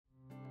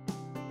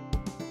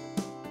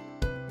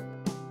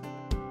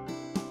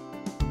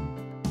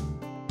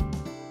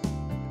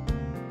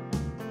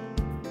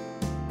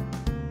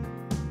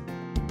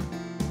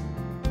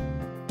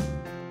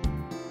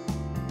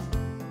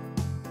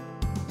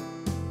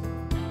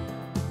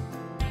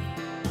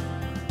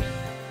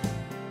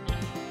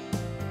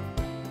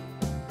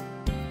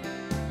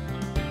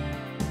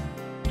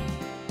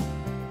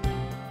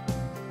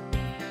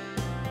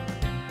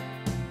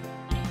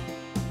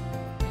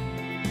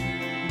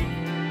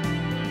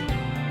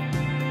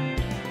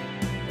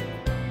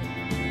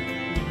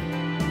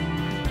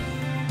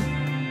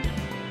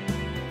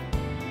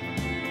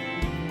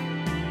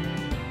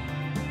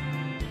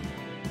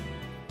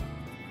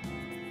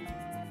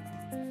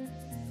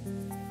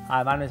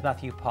Hi, my name is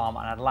Matthew Palm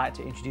and I'd like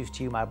to introduce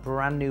to you my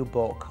brand new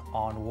book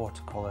on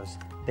watercolours.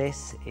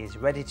 This is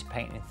Ready to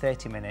Paint in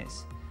 30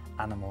 Minutes,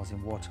 Animals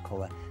in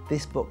Watercolour.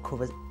 This book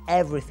covers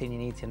everything you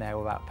need to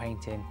know about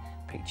painting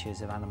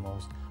pictures of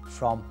animals,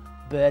 from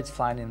birds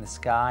flying in the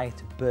sky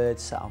to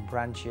birds sat on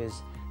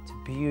branches to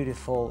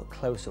beautiful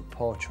close-up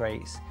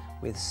portraits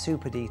with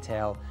super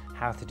detail,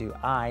 how to do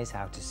eyes,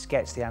 how to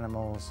sketch the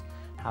animals,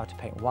 how to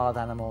paint wild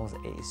animals.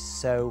 It is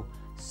so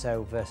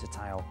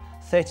versatile.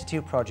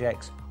 32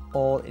 projects,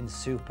 all in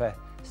super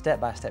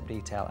step-by-step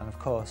detail, and of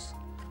course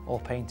all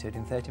painted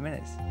in 30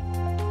 minutes.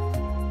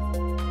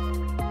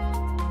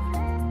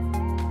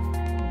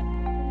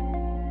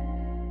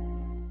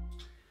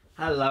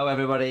 Hello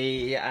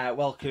everybody,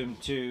 welcome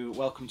to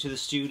the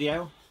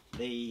studio,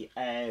 the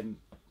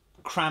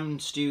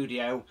crammed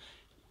studio.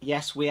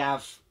 Yes, we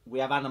have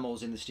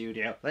animals in the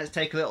studio. Let's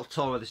take a little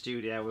tour of the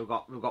studio. We've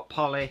got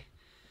Polly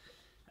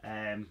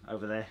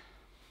over there.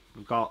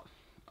 We've got,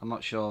 I'm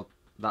not sure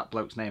that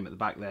bloke's name at the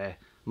back there.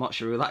 I'm not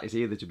sure who that is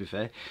either, to be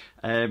fair.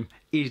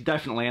 He's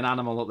definitely an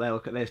animal up there,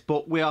 look at this.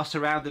 But we are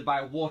surrounded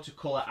by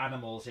watercolour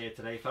animals here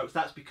today, folks.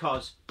 That's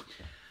because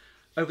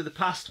over the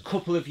past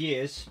couple of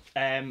years,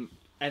 and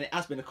it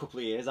has been a couple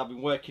of years, I've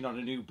been working on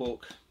a new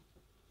book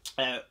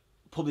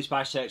published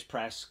by Search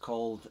Press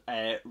called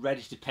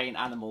Ready to Paint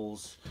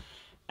Animals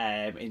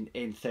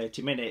in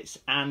 30 Minutes.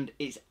 And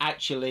it's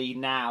actually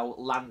now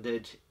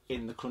landed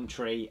in the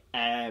country.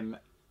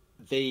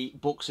 The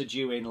books are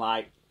due in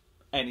like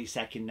any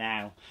second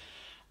now.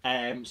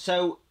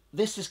 So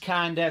this is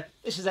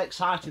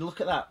exciting.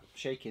 Look at that,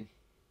 shaking.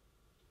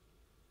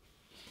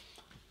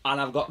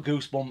 And I've got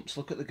goosebumps.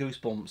 Look at the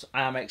goosebumps.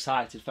 I am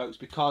excited, folks,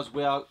 because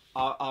we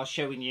are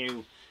showing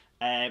you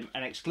an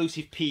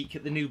exclusive peek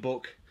at the new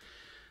book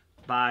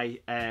by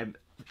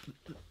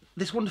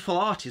this wonderful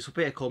artist up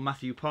here called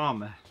Matthew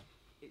Palmer.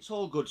 It's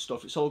all good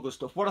stuff. It's all good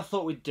stuff. What I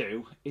thought we'd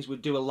do is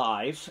we'd do a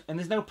live, and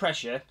there's no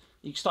pressure.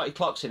 You can start your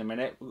clocks in a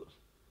minute.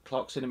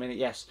 Clocks in a minute,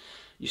 yes.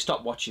 Your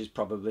stopwatch is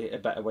probably a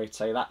better way to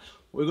say that.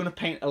 We're going to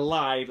paint a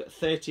live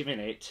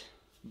 30-minute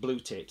Blue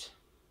Tit.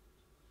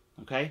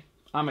 Okay,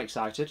 I'm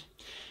excited.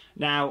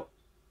 Now,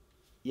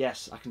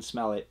 yes, I can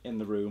smell it in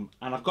the room,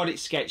 and I've got it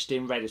sketched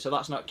in ready, so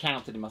that's not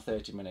counted in my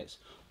 30 minutes.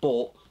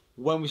 But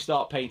when we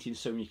start painting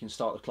soon, you can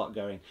start the clock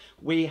going.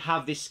 We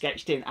have this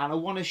sketched in, and I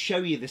want to show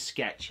you the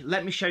sketch.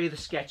 Let me show you the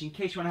sketch in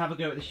case you want to have a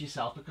go at this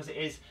yourself, because it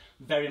is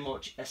very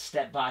much a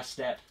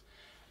step-by-step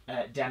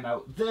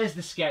demo. There's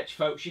the sketch,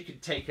 folks. You can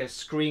take a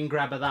screen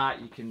grab of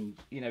that. You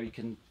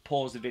can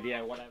pause the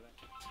video, whatever.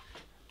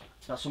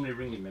 That's somebody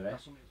ringing me there.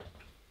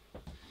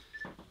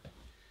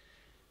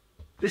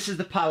 This is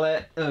the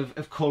palette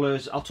of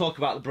colours. I'll talk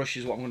about the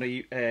brushes, what I'm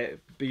going to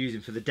be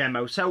using for the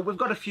demo. So we've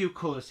got a few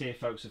colours here,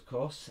 folks, of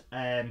course,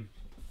 and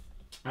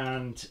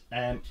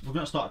we've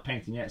not started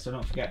painting yet, so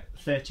don't forget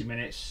 30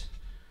 minutes.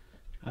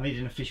 I need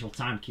an official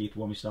timekeeper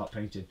when we start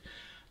painting.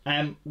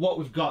 What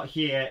we've got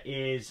here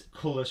is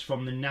colours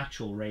from the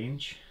natural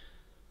range.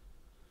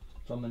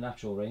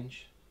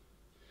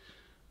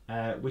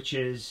 Which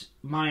is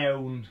my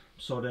own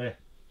sort of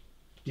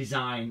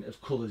design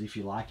of colours, if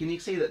you like. And you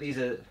can see that these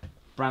are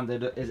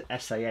branded as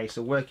SAA,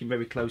 so working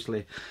very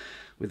closely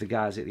with the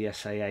guys at the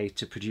SAA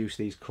to produce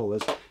these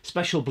colours.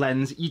 Special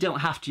blends, you don't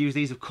have to use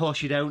these, of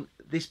course you don't.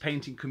 This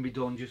painting can be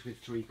done just with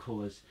 3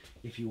 colours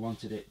if you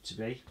wanted it to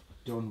be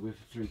done with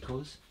 3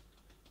 colours.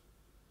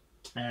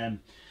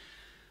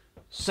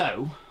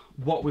 So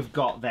what we've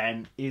got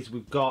then is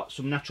we've got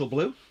some natural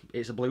blue.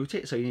 It's a Blue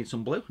Tit, so you need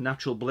some blue.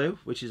 Natural blue,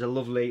 which is a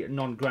lovely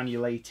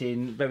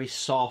non-granulating, very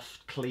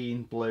soft,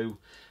 clean blue.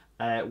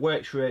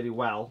 Works really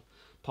well.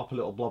 Pop a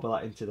little blob of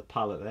that into the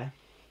palette there.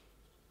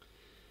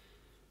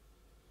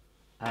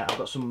 I've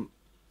got some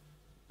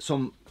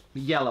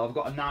yellow. I've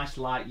got a nice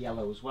light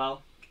yellow as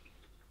well.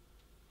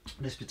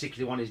 This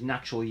particular one is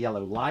natural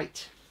yellow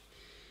light,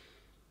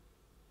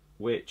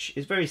 which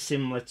is very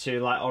similar to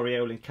like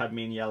aureolin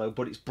cadmium yellow,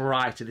 but it's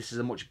brighter. This is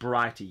a much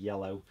brighter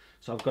yellow,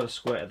 so I've got a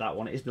squirt of that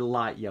one. It is the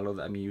light yellow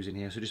that I'm using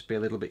here, so just be a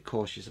little bit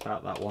cautious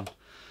about that one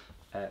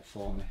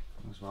for me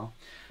as well.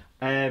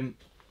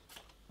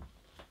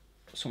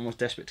 Someone's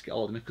desperate to get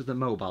hold of me because the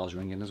mobile's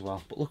ringing as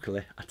well, but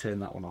luckily I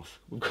turned that one off.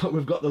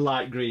 We've got the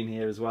light green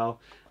here as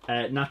well,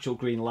 natural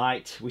green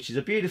light, which is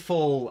a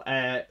beautiful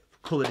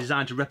colour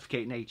designed to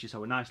replicate nature,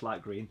 so a nice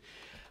light green.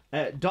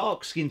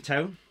 Dark skin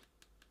tone.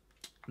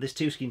 There's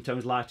 2 skin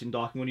tones, light and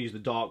dark. I'm going to use the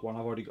dark one.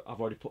 I've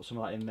already put some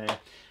of that in there.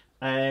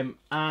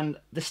 And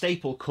the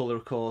staple colour,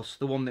 of course,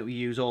 the one that we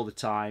use all the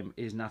time,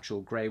 is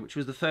natural grey, which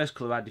was the first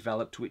colour I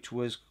developed, which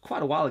was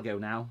quite a while ago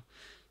now,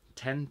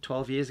 10,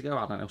 12 years ago,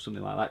 I don't know,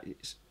 something like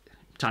that.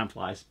 Time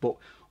flies. But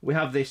we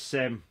have this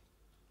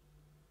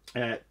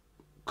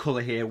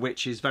colour here,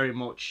 which is very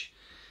much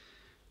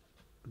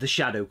the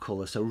shadow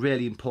colour, so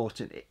really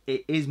important.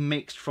 It is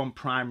mixed from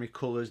primary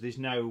colours. There's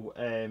no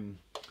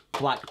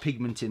black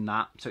pigment in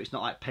that, so it's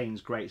not like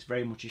Payne's Grey. It's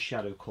very much a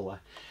shadow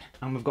colour.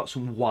 And we've got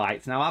some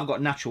white. Now I've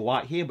got natural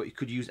white here, but you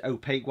could use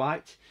opaque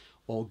white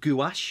or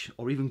gouache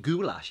or even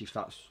goulash if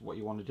that's what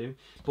you want to do.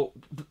 But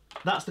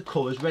that's the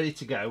colours ready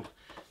to go.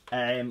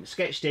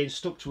 sketched in,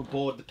 stuck to a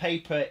board. The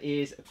paper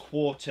is a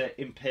 1/4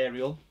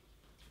 Imperial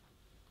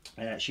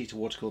sheet of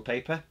watercolour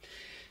paper.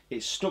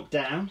 It's stuck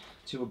down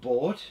to a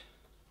board,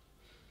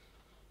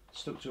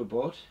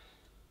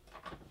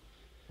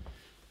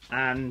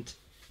 and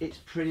it's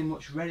pretty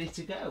much ready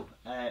to go.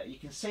 You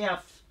can see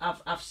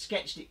I've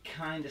sketched it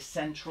kind of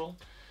central.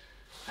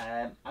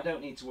 I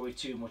don't need to worry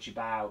too much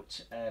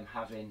about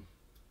having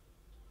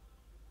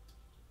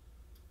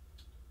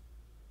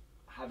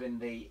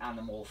the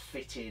animal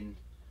fit in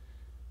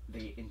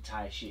the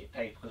entire sheet of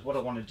paper, because what I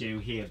want to do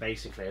here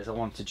basically is I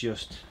want to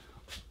just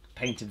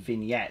paint a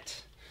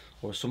vignette,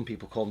 or some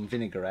people call them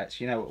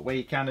vinaigrettes, you know, where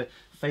you kind of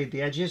fade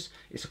the edges.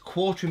 It's a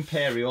 1/4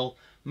 Imperial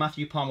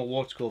Matthew Palmer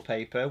watercolour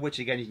paper, which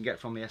again you can get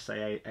from the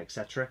SAA,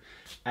 etc.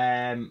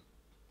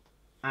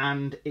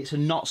 And it's a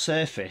knot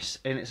surface,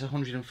 and it's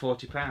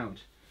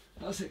 £140.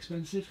 That's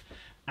expensive.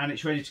 And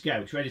it's ready to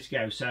go. It's ready to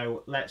go.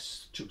 So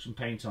let's chuck some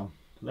paint on.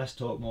 Let's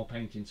talk more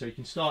painting. So you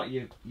can start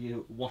your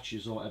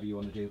washes or whatever you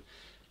want to do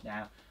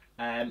now.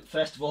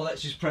 First of all,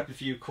 let's just prep a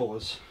few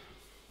colours.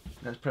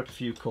 I'm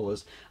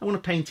going to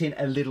paint in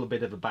a little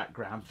bit of a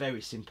background,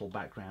 very simple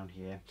background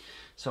here.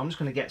 So I'm just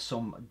going to get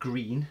some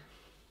green,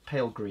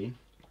 pale green,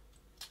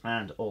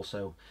 and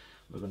also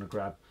we're going to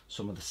grab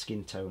some of the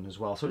skin tone as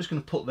well. So I'm just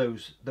going to put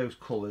those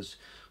colours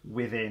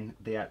within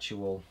the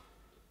actual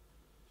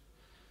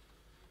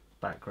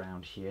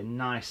background here.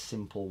 Nice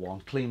simple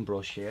one, clean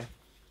brush here.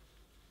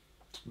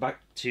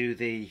 Back to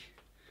the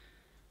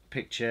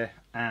picture,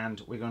 and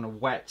we're going to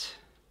wet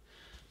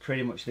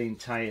pretty much the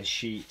entire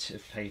sheet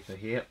of paper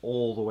here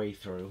all the way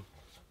through.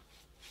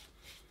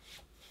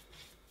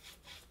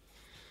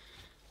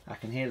 I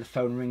can hear the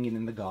phone ringing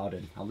in the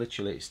garden. I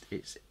literally,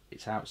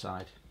 it's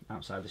outside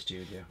the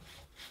studio.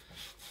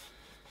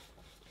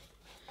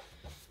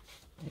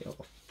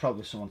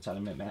 Probably someone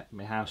telling me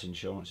my house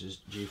insurance is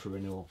due for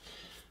renewal.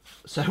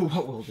 So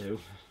what we'll do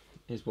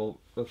is we'll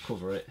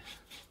cover it.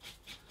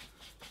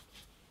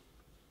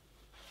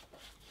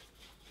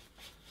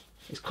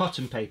 It's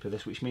cotton paper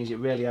this, which means it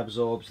really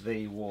absorbs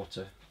the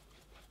water.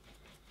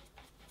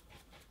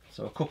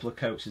 So a couple of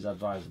coats is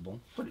advisable,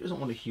 but it doesn't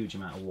want a huge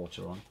amount of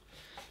water on.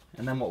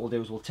 And then what we'll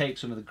do is we'll take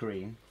some of the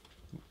green.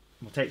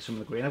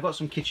 I've got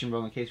some kitchen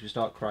roll in case we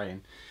start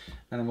crying.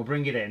 And then we'll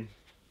bring it in.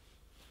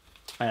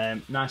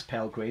 Nice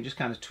pale green, just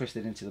kind of twist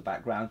it into the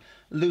background,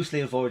 loosely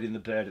avoiding the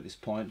bird at this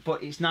point,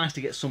 but it's nice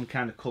to get some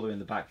kind of colour in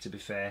the back, to be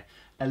fair.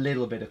 A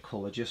little bit of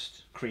colour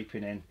just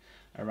creeping in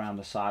around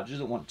the side,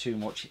 doesn't want too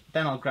much.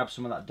 Then I'll grab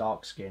some of that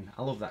dark skin.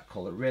 I love that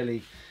colour,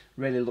 really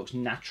looks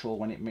natural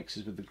when it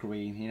mixes with the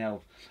green, you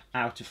know,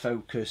 out of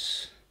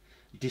focus,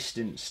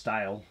 distant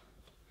style.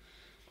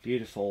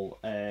 Beautiful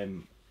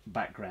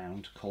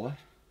background colour.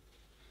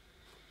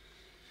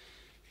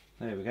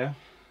 There we go.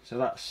 So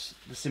that's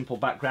the simple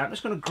background. I'm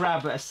just going to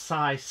grab a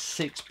size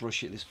 6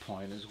 brush at this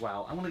point as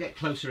well. I want to get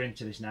closer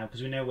into this now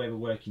because we know where we're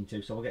working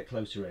to, so I'll get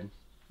closer in.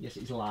 Yes,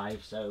 it's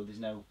live, so there's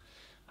no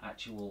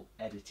actual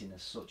editing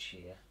as such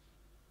here.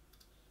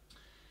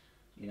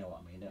 You know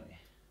what I mean, don't you?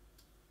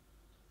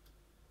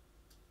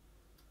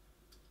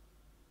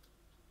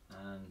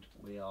 And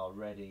we are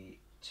ready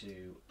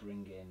to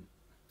bring in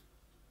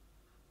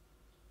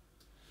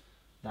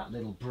that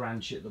little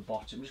branch at the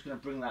bottom. I'm just going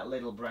to bring that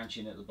little branch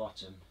in at the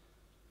bottom.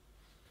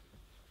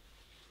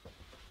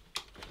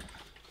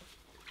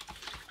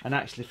 And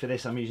actually for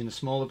this I'm using a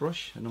smaller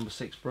brush, a number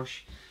 6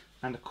 brush,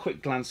 and a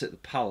quick glance at the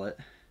palette.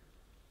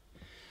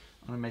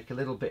 I'm going to make a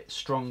little bit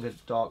stronger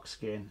dark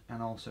skin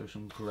and also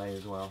some grey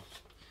as well.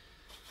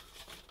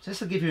 So this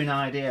will give you an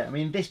idea. I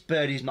mean, this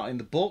bird is not in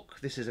the book,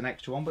 this is an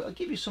extra one, but it'll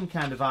give you some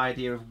kind of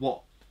idea of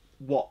what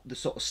the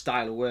sort of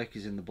style of work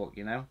is in the book,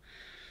 you know.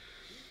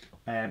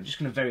 I'm just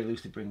going to very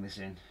loosely bring this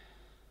in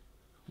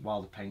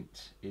while the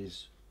paint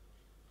is,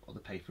 or the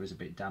paper is a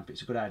bit damp.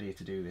 It's a good idea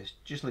to do this.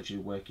 Just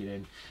literally work it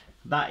in.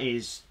 That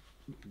is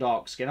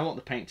dark skin. I want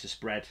the paint to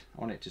spread.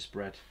 I want it to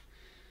spread.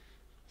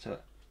 So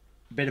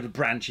a bit of a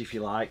branch if you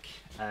like.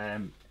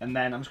 And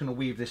then I'm just going to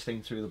weave this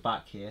thing through the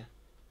back here.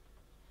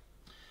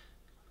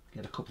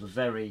 Get a couple of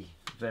very,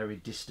 very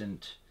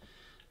distant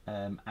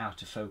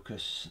out of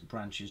focus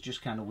branches,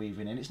 just kind of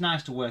weaving in. It's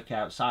nice to work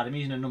outside. I'm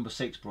using a number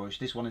 6 brush.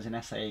 This one is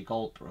an SAA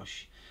gold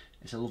brush.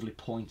 It's a lovely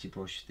pointy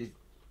brush.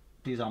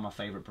 These are my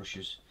favourite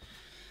brushes.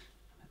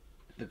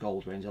 The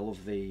gold range. I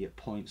love the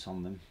points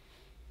on them.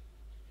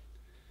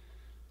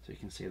 So you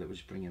can see that we're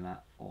just bringing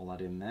all that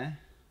in there,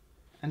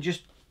 and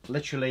just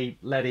literally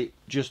let it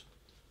just,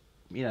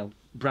 you know,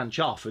 branch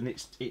off, and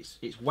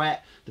it's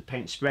wet, the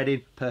paint's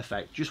spreading,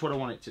 perfect, just what I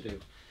want it to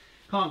do.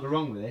 Can't go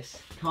wrong with this,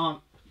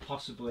 can't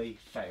possibly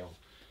fail.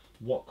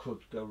 What could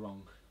go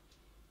wrong?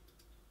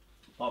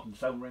 Apart from the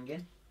phone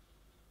ringing,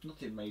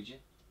 nothing major.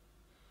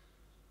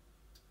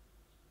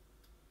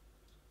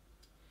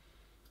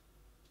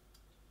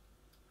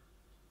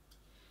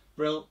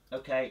 Brill.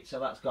 Okay, so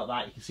that's got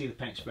that. You can see the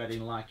paint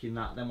spreading, liking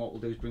that. Then what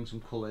we'll do is bring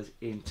some colours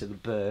into the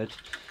bird.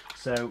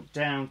 So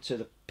down to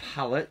the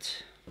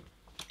palette,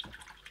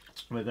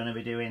 we're going to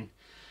be doing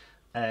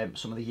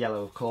some of the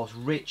yellow, of course.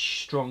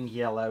 Rich, strong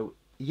yellow.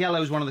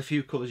 Yellow is one of the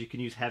few colours you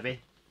can use heavy.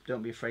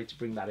 don't be afraid to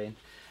bring that in.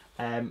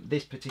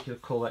 This particular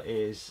colour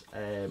is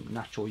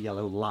Natural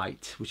Yellow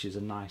Light, which is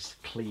a nice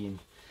clean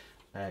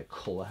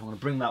colour. I'm going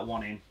to bring that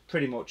one in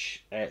pretty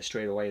much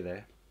straight away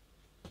there.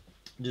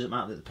 It doesn't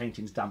matter that the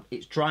painting's damp,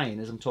 it's drying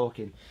as I'm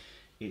talking,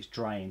 it's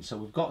drying. So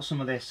we've got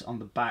some of this on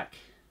the back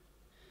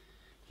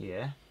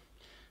here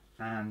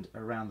and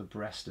around the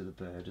breast of the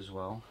bird as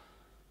well.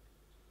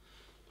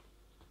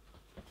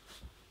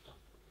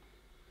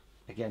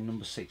 Again,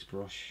 number 6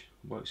 brush,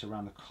 works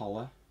around the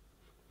collar.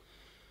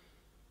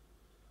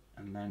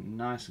 And then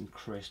nice and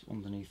crisp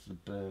underneath the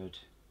bird.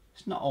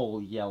 It's not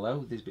all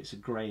yellow, there's bits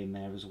of grey in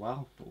there as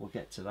well, but we'll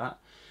get to that.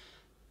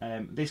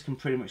 This can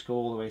pretty much go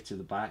all the way to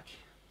the back,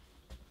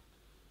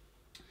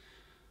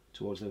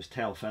 towards those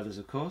tail feathers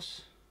of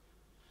course.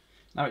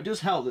 Now it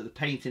does help that the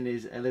painting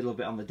is a little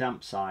bit on the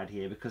damp side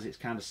here, because it's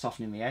kind of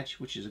softening the edge,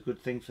 which is a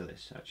good thing for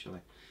this actually.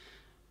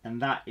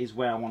 And that is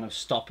where I want to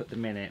stop at the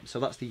minute. So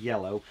that's the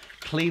yellow.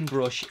 Clean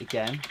brush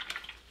again,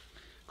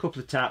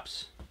 couple of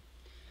taps,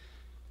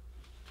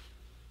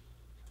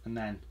 and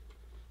then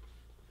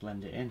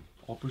blend it in.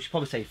 Or we should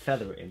probably say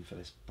feather it in for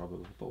this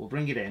probably, but we'll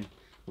bring it in,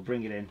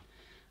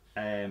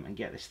 and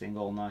get this thing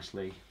all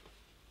nicely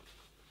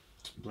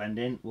blend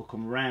in. We'll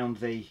come round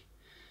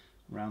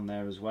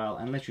there as well,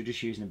 and literally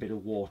just using a bit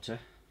of water.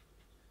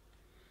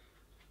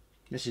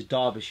 This is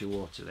Derbyshire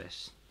water,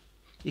 this.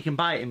 You can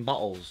buy it in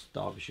bottles,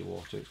 Derbyshire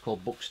water. It's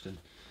called Buxton.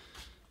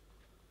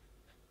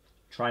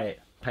 Try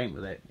it, paint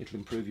with it, it'll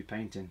improve your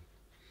painting.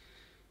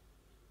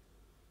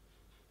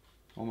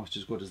 Almost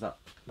as good as that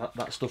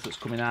stuff that's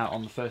coming out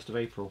on the 1st of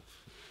April.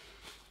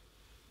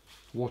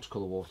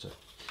 Watercolour water.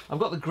 I've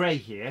got the grey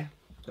here,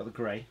 got the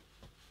grey.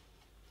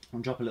 I'll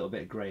drop a little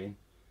bit of grey in,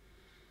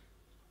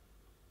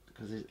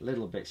 because there's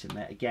little bits in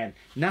there. Again,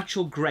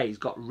 natural grey's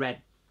got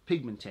red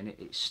pigment in it.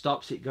 It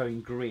stops it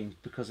going green,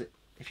 because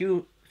if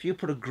you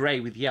put a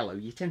grey with yellow,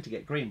 you tend to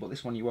get green, but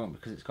this one you won't,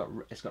 because it's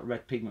got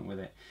red pigment with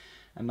it,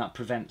 and that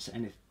prevents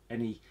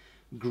any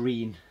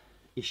green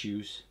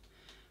issues.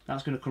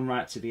 That's going to come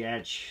right to the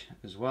edge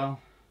as well,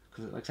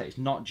 because like I say, it's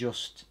not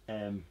just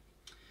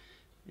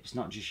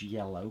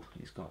yellow.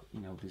 It's got,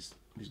 you know, there's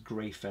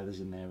grey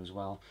feathers in there as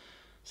well.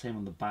 Same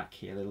on the back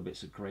here, little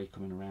bits of grey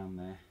coming around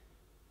there.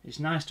 It's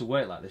nice to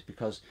work like this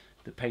because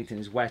the painting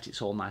is wet,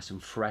 it's all nice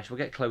and fresh. We'll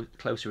get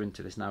closer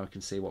into this now, we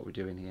can see what we're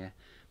doing here.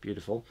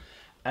 Beautiful.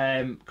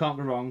 Can't go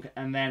wrong.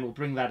 And then we'll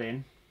bring that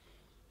in.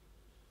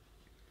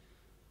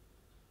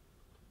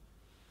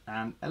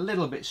 And a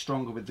little bit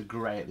stronger with the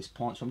grey at this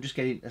point, so I'm just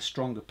getting a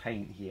stronger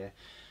paint here,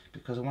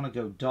 because I want to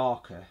go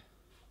darker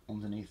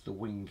underneath the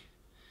wing,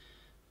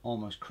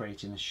 almost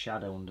creating a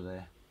shadow under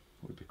there.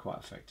 Would be quite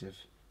effective.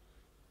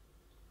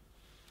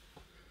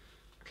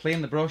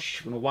 Clean the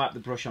brush. I'm going to wipe the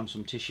brush on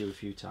some tissue a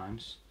few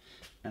times,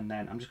 and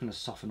then I'm just going to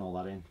soften all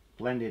that in,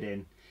 blend it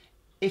in.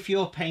 If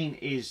your paint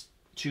is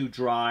too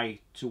dry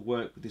to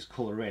work with this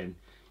colour in,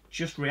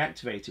 just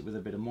reactivate it with a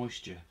bit of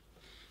moisture.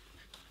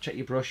 Check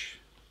your brush.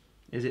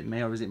 Is it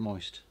me or is it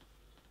moist?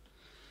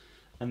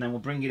 And then we'll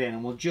bring it in,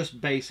 and we'll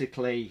just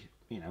basically,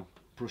 you know,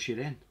 brush it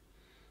in,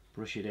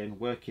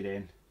 work it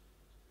in.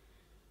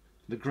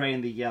 The grey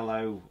and the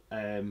yellow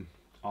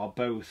are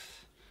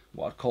both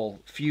what I'd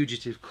call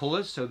fugitive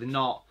colours, so they're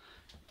not,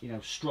 you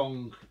know,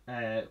 strong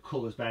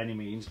colours by any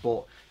means,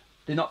 but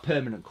they're not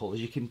permanent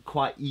colours. You can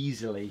quite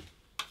easily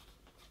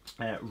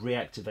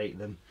reactivate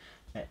them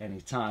at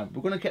any time.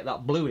 We're going to get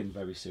that blue in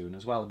very soon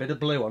as well, a bit of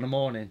blue on a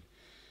morning.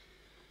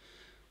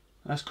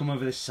 Let's come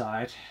over this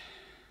side,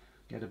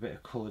 get a bit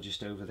of colour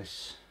just over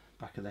this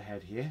back of the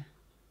head here.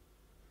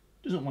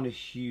 Doesn't want a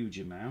huge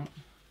amount.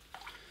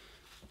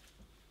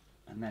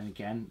 And then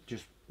again,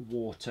 just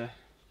water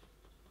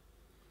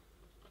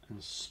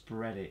and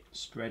spread it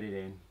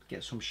in.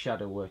 Get some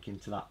shadow work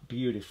into that.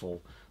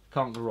 Beautiful.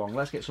 Can't go wrong.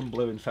 Let's get some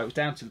blue in, folks.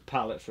 Down to the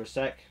palette for a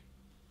sec.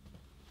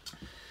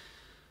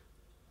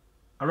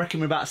 I reckon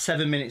we're about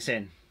 7 minutes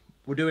in.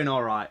 We're doing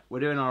all right. We're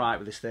doing all right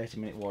with this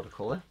 30-minute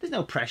watercolour. There's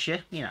no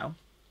pressure, you know.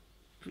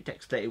 If it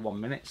takes 31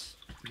 minutes,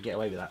 you can get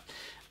away with that.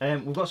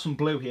 We've got some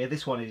blue here.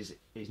 This one is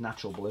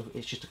natural blue.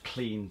 It's just a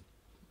clean,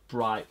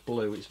 bright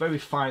blue. It's very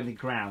finely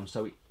ground,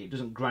 so it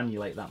doesn't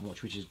granulate that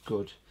much, which is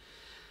good.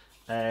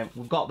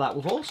 We've got that.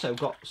 We've also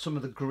got some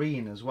of the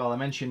green as well. I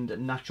mentioned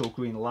natural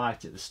green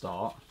light at the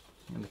start,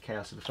 in the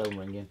chaos of the phone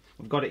ringing.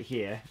 We've got it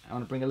here. I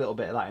want to bring a little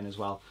bit of that in as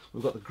well.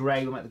 We've got the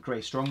grey. We'll make the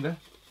grey stronger.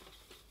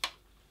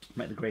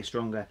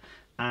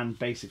 And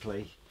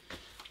basically,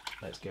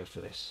 let's go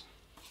for this.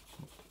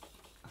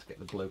 Let's get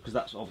the blue, because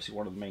that's obviously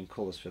one of the main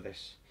colours for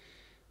this.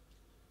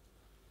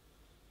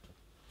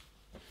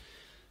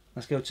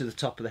 Let's go to the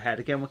top of the head.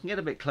 Again, we can get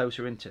a bit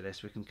closer into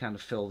this. We can kind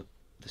of fill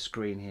the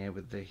screen here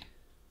with the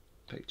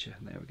picture.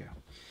 There we go.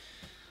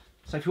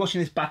 So if you're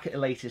watching this back at a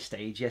later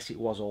stage, yes, it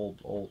was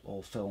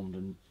all filmed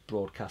and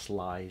broadcast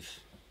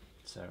live.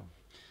 So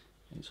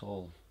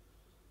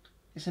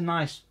it's a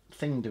nice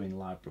thing doing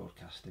live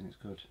broadcasting. It's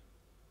good.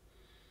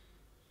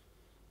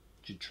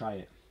 You should try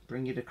it.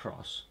 Bring it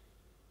across.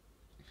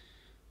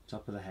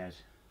 Top of the head.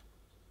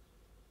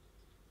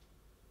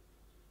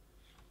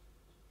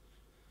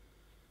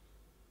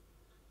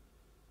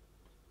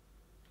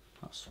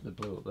 That's the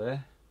blue up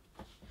there.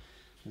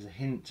 There's a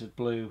hint of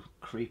blue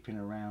creeping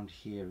around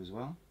here as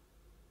well.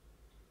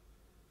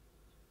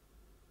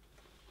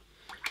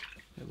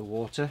 Get the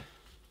water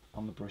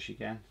on the brush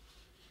again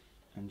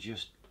and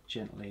just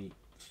gently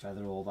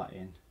feather all that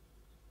in.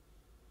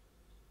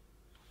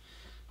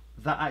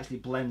 That actually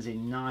blends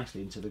in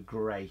nicely into the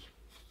grey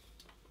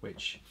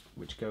which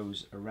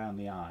goes around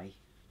the eye.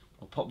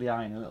 I'll pop the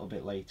eye in a little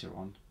bit later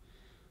on.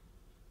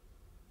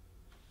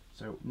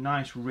 So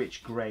nice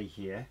rich grey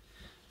here.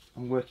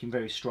 I'm working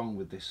very strong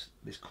with this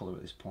colour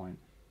at this point.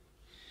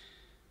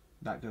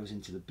 That goes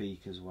into the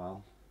beak as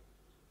well.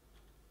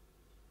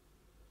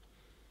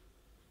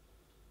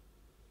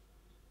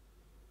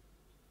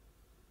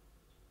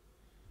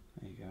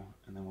 There you go,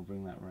 and then we'll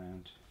bring that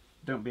round.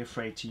 Don't be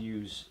afraid to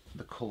use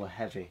the colour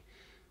heavy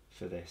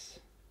for this.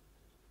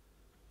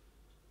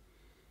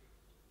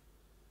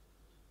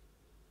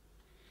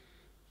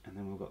 And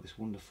then we've got this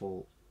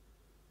wonderful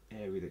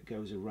area that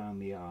goes around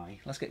the eye.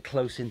 Let's get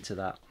close into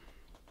that.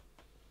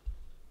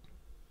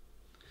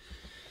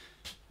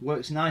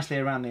 Works nicely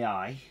around the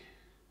eye,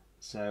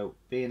 so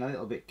being a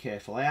little bit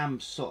careful. I am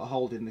sort of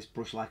holding this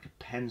brush like a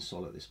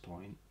pencil at this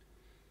point,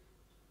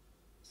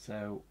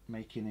 so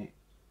making it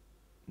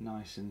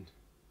nice and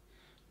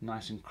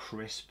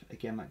crisp.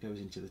 Again, that goes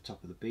into the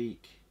top of the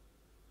beak,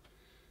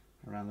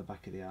 around the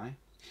back of the eye.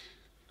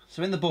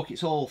 So in the book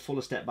it's all full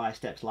of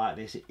step-by-steps like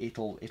this.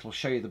 It'll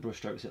show you the brush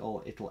strokes,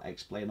 it'll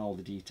explain all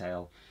the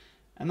detail,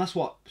 and that's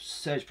what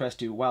Surge Press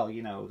do well.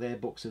 You know, their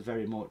books are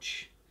very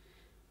much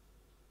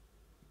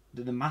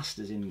the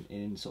masters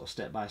in sort of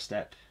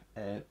step-by-step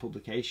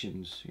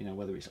publications, you know,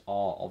 whether it's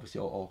art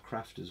obviously or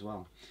craft as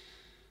well.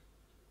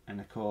 And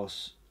of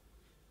course,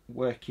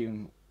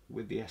 working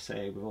with the SA,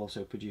 we've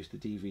also produced the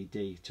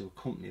DVD to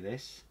accompany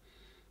this.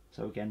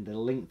 So again, the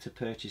link to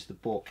purchase the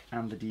book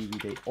and the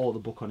DVD, or the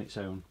book on its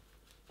own,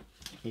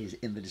 is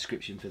in the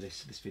description for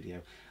this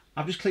video.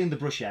 I've just cleaned the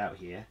brush out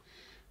here,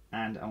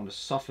 and I want to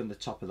soften the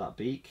top of that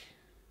beak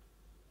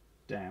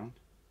down,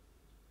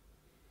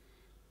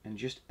 and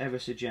just ever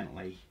so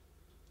gently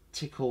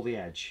tickle the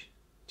edge,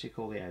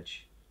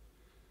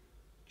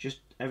 just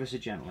ever so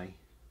gently,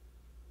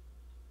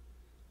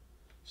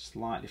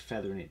 slightly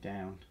feathering it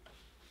down,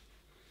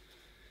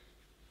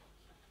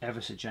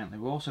 ever so gently.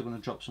 We're also going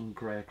to drop some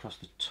grey across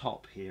the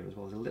top here as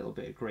well. There's a little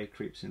bit of grey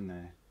creeps in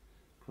there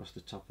across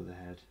the top of the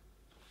head.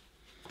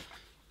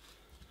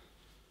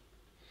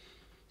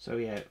 So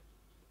yeah,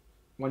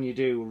 when you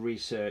do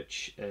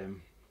research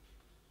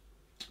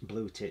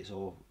blue tits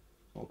or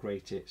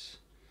grey tits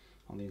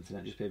on the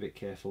internet, just be a bit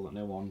careful that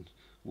no one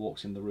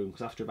walks in the room,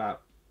 because after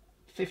about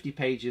 50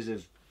 pages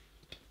of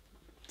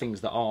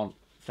things that aren't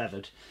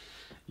feathered,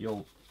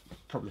 you'll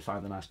probably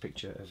find a nice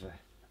picture of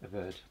a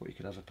bird, what you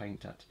could have a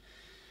paint at.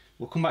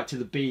 We'll come back to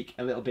the beak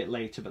a little bit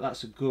later, but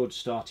that's a good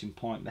starting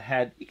point. The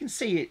head, you can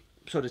see it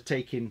sort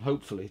of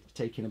hopefully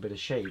taking a bit of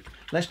shape.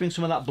 Let's bring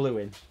some of that blue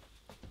in.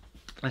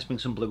 Let's bring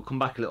some blue, come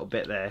back a little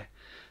bit there.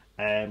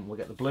 We'll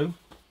get the blue.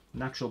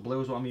 Natural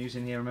blue is what I'm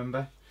using here,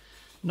 remember.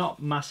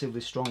 Not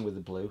massively strong with the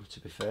blue, to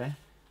be fair.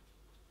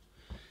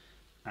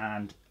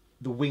 And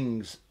the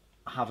wings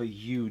have a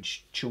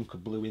huge chunk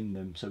of blue in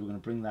them, so we're going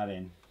to bring that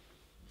in.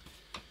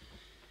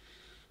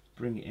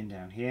 Bring it in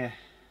down here.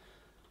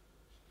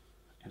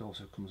 It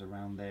also comes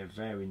around there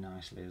very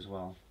nicely as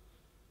well.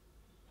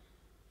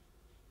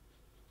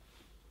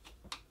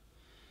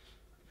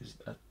 There's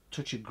a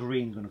touch of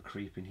green going to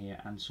creep in here,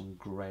 and some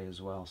grey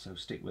as well, so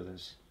stick with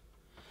us.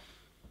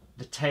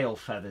 The tail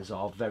feathers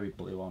are very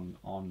blue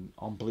on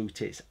blue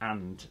tits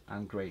and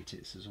grey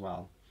tits as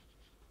well.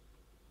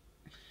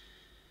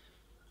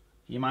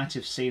 You might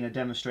have seen a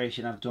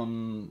demonstration I've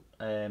done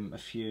a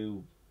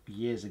few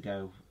years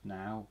ago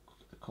now,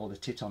 called a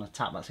tit on a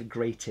tap. That's a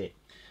grey tit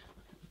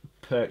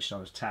perched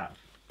on a tap.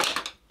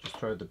 Just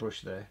throw the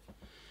brush there.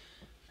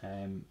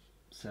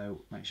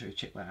 So make sure you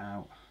check that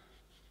out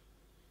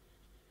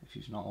if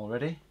you've not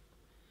already.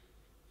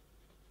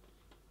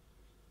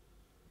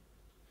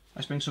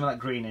 Let's bring some of that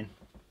green in.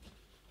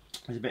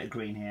 There's a bit of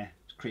green here,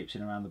 it creeps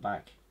in around the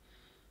back.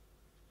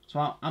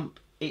 So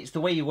it's the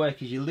way you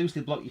work is you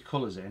loosely block your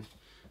colours in.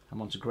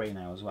 I'm onto grey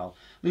now as well.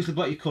 Loosely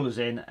block your colours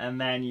in, and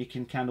then you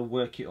can kind of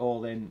work it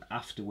all in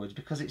afterwards,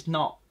 because it's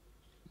not,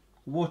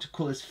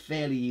 watercolour's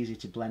fairly easy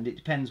to blend. It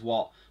depends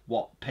what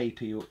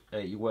paper you're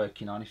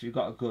working on. If you've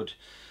got a good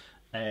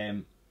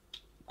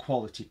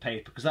quality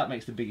paper, because that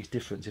makes the biggest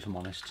difference, if I'm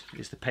honest.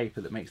 It's the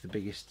paper that makes the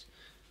biggest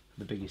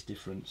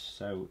difference.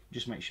 So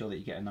just make sure that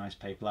you get a nice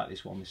paper like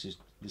this one. This is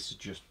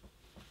just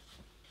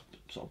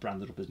sort of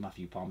branded up as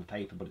Matthew Palmer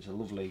paper, but it's a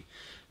lovely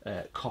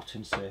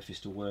cotton surface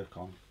to work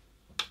on.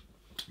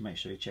 Make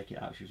sure you check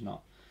it out if you've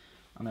not.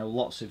 I know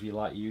lots of you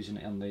like using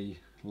it on the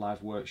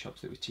live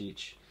workshops that we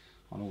teach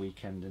on a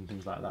weekend and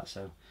things like that,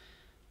 so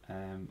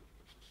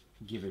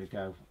give it a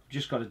go. I've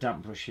just got a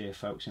damp brush here,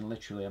 folks, and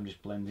literally I'm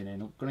just blending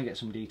in. I'm going to get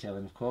some detail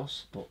in, of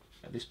course, but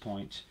at this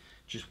point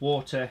just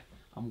water.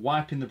 I'm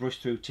wiping the brush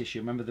through tissue.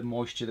 Remember the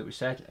moisture that we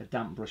said? A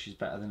damp brush is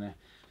better than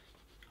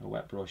a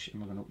wet brush,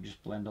 and we're going to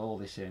just blend all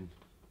this in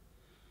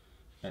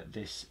at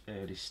this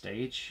early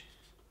stage.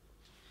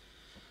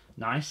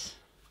 Nice.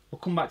 We'll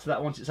come back to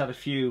that once it's had a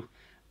few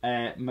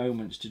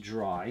moments to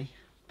dry,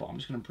 but I'm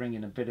just going to bring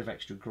in a bit of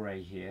extra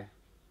grey here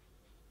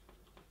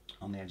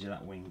on the edge of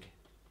that wing,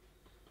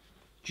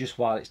 just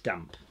while it's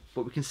damp.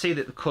 But we can see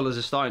that the colours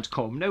are starting to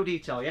come. No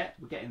detail yet,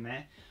 we're getting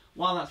there.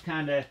 While that's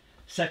kind of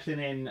settling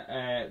in,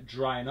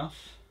 drying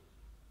off,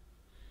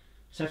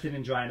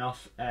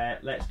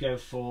 let's go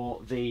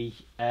for the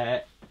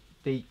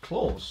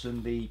claws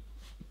and a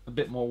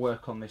bit more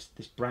work on this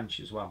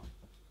branch as well,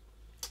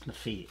 the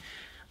feet.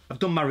 I've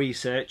done my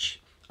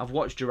research. I've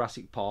watched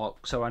Jurassic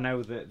Park, so I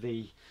know that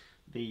the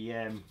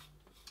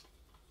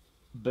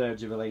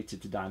birds are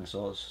related to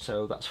dinosaurs.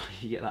 So that's why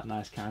you get that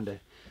nice kind of,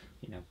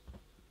 you know,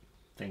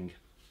 thing,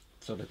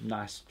 sort of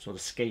nice, sort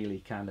of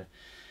scaly kind of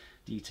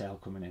detail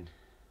coming in.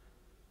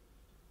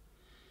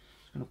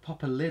 I'm going to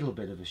pop a little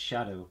bit of a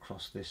shadow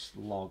across this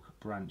log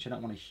branch. I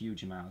don't want a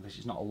huge amount of this.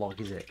 It's not a log,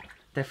 is it?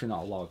 Definitely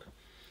not a log.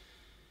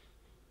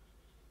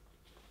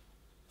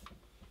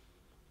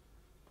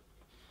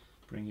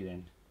 Bring it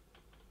in.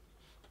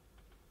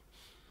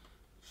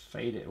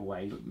 Fade it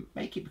away.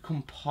 Make it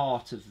become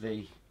part of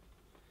the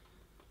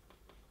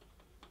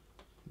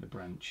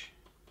branch.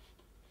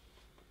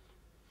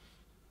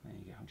 There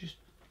you go. Just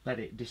let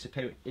it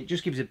disappear. It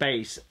just gives a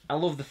base. I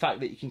love the fact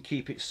that you can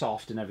keep it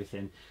soft and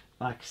everything.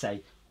 Like I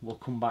say, we'll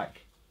come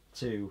back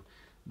to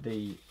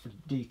the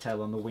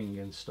detail on the wing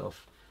and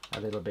stuff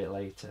a little bit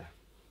later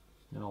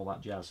and all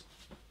that jazz.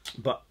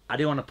 But I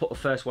do want to put a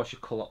first wash of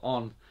colour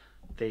on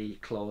the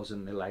claws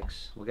and the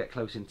legs. We'll get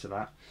close into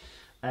that.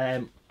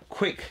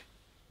 Quick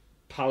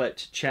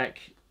palette check.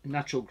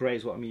 Natural grey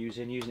is what I'm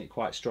using it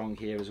quite strong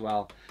here as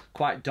well.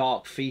 Quite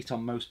dark feet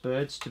on most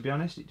birds, to be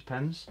honest. It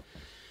depends.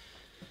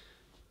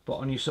 But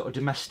on your sort of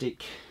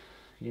domestic,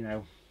 you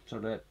know,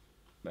 sort of,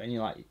 and you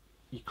like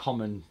your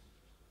common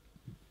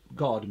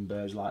garden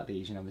birds like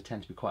these, you know, they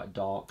tend to be quite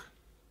dark.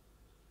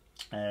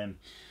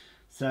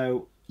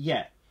 So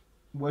yeah,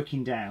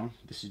 working down,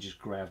 this is just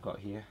grey I've got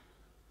here.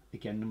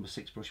 Again, number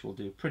 6 brush will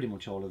do pretty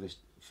much all of this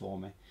for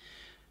me.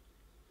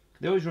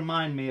 They always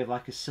remind me of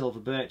like a silver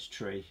birch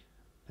tree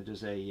that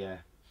does a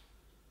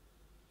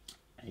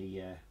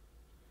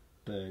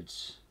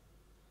bird's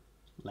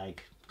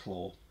leg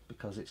claw,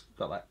 because it's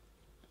got like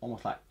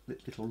almost like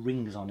little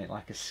rings on it,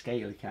 like a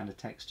scaly kind of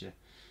texture.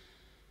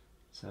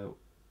 So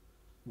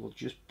we'll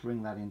just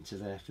bring that into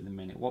there for the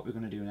minute. What we're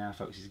going to do now,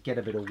 folks, is get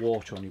a bit of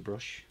water on your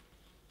brush,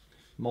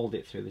 mould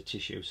it through the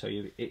tissue so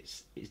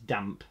it's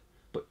damp.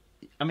 But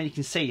I mean, you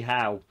can see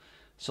how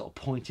sort of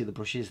pointy the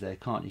brush is there,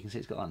 can't you? You can see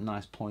it's got that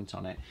nice point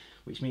on it,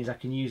 which means I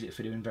can use it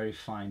for doing very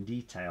fine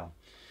detail.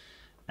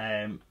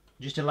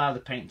 Just allow the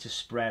paint to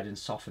spread and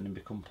soften and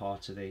become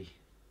part of the,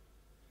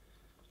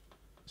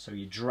 so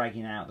you're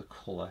dragging out the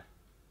colour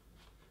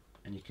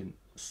and you can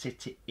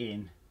sit it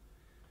in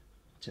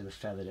to the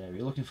feathered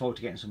area. Looking forward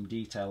to getting some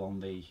detail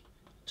on the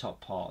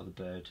top part of the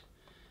bird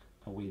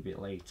a wee bit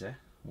later.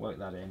 Work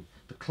that in.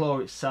 The claw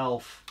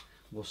itself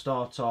will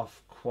start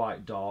off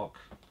quite dark.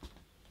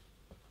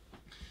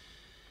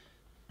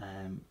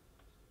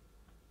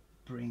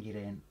 Bring it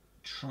in.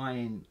 Try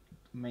and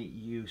make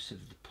use of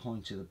the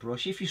point of the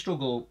brush. If you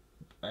struggle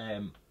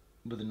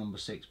with a number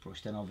 6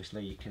 brush, then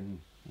obviously you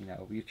can, you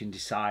know, you can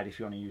decide if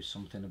you want to use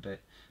something a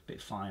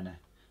bit finer.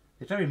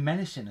 They're very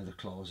menacing, are the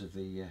claws of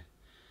the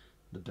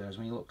birds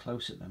when you look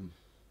close at them.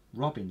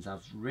 Robins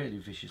have really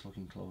vicious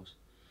looking claws.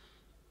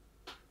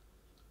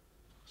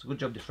 It's a good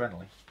job they're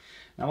friendly.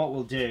 Now what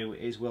we'll do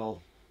is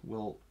we'll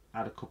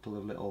add a couple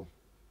of little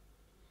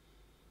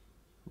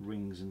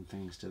rings and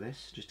things to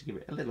this, just to give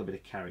it a little bit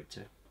of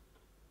character.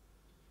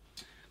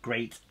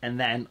 Great, and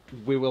then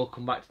we will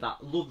come back to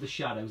that. Love the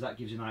shadows, that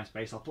gives you a nice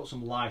base. I'll put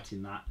some light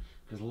in that,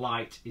 because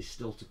light is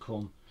still to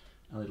come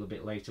a little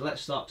bit later.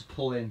 Let's start to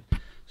pull in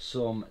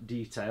some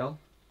detail.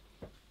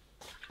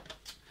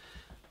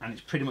 And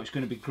it's pretty much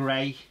going to be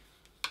grey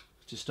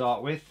to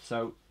start with,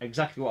 so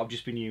exactly what I've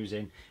just been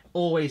using.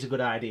 Always a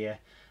good idea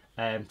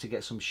to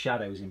get some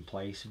shadows in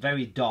place.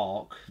 Very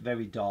dark,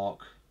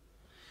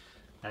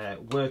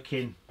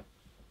 working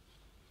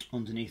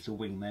underneath the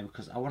wing there,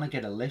 because I want to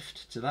get a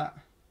lift to that.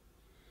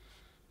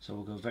 So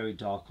we'll go very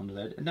dark under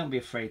there, and don't be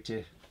afraid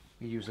to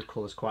use the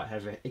colours quite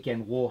heavy.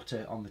 Again,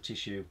 water on the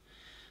tissue.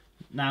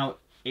 Now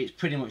it's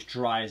pretty much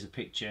dry as a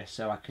picture,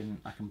 so I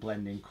can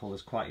blend in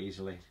colours quite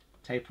easily.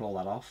 Taper all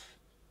that off,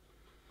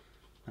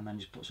 and then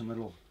just put some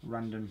little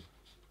random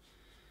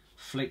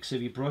flicks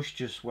of your brush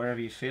just wherever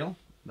you feel.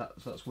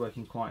 That's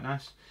working quite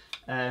nice.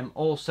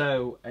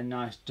 Also a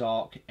nice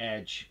dark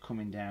edge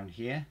coming down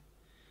here,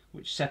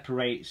 which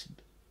separates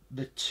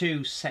the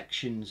two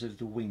sections of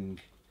the wing.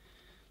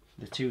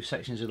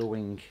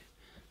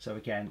 So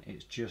again,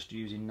 it's just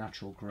using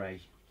natural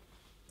grey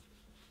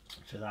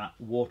for that.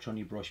 Water on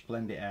your brush,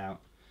 blend it out.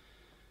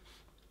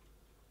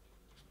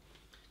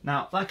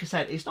 Now, like I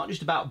said, it's not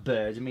just about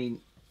birds. I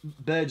mean,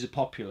 birds are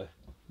popular.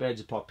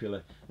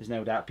 There's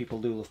no doubt.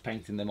 People do love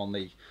painting them on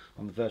the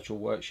virtual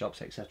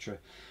workshops, etc.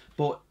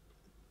 But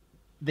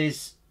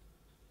there's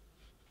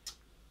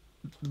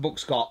the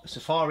book's got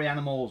safari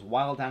animals,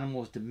 wild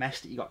animals,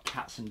 domestic. You got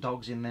cats and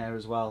dogs in there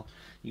as well.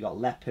 You got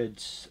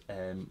leopards,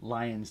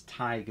 lions,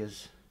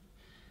 tigers.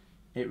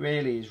 It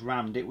really is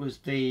rammed. It was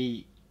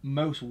the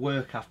most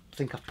work I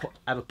think I've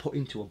ever put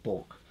into a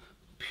book,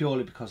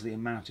 purely because of the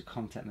amount of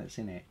content that's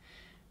in it.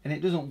 And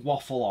it doesn't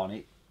waffle on.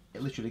 It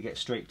literally gets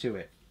straight to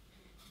it,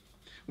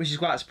 which is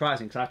quite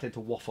surprising because I tend to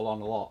waffle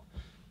on a lot,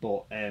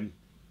 but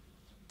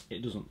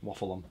it doesn't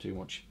waffle on too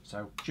much.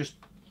 So just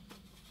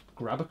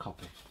grab a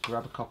copy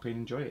and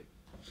enjoy it.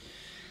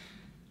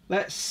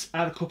 Let's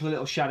add a couple of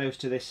little shadows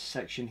to this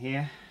section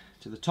here,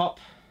 to the top.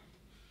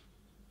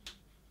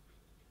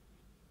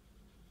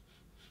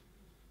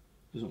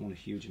 Doesn't want a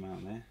huge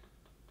amount there.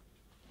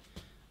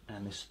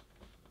 And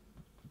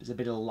there's a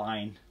bit of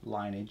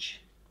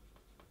lineage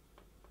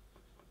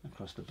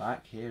across the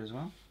back here as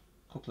well.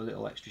 A couple of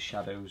little extra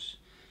shadows.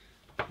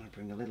 I'm going to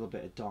bring a little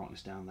bit of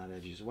darkness down that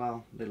edge as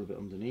well, a little bit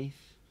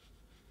underneath.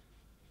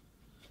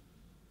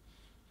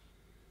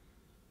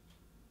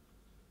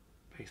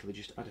 Basically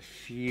just add a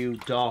few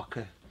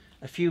darker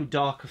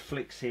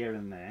flicks here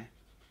and there.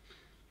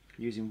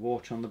 Using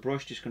water on the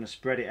brush, just going to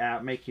spread it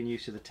out, making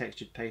use of the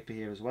textured paper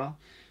here as well,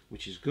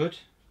 which is good.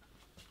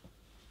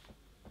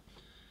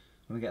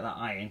 I'm going to get that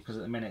eye in because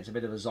at the minute it's a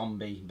bit of a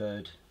zombie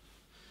bird,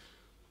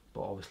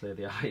 but obviously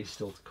the eye is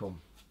still to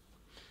come.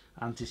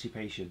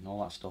 Anticipation,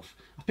 all that stuff.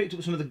 I picked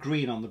up some of the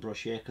green on the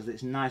brush here because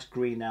it's nice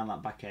green down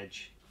that back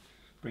edge.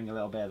 Bring a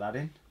little bit of that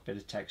in, bit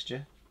of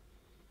texture.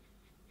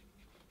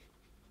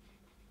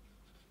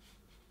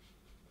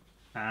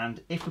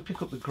 And if we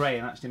pick up the grey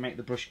and actually make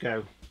the brush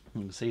go,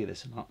 you can see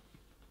this or not,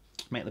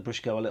 make the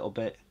brush go a little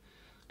bit.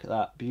 Look at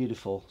that,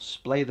 beautiful.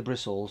 Splay the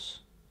bristles.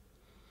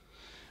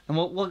 And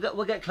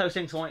we'll get close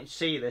in because I want you to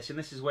see this, and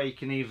this is where you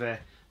can either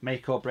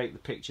make or break the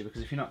picture,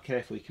 because if you're not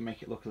careful you can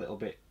make it look a little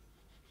bit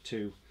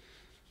too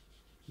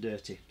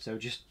dirty. So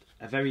just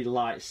a very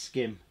light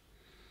skim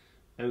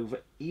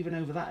even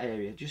over that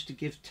area, just to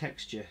give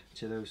texture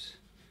to those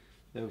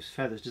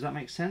feathers. Does that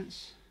make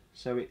sense?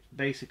 So it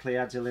basically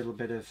adds a little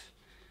bit of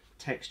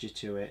texture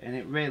to it, and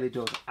it really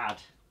does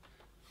add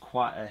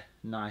quite a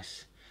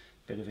nice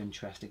bit of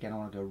interest. Again, I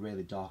want to go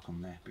really dark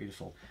on there.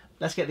 Beautiful.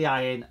 Let's get the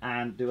eye in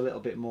and do a little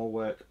bit more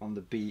work on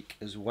the beak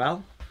as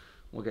well.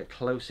 We'll get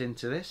close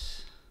into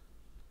this.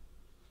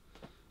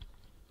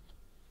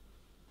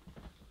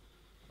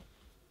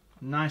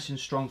 Nice and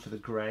strong for the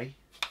grey.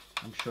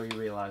 I'm sure you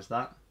realise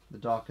that. The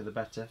darker the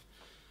better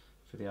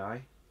for the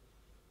eye.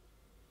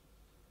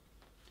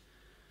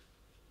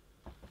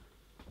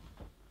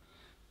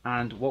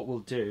 And what we'll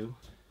do,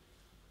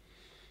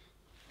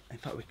 in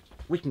fact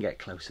we can get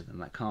closer than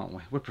that, can't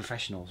we? We're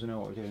professionals, we know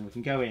what we're doing. We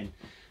can go in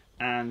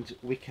and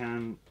we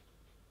can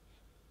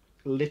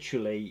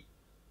literally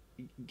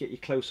get your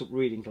close-up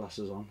reading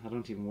glasses on. I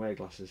don't even wear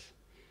glasses.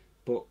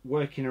 But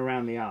working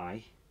around the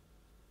eye,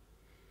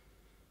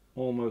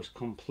 almost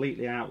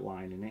completely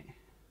outlining it.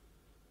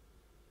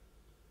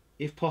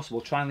 If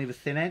possible, try and leave a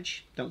thin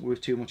edge. Don't worry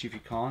too much if you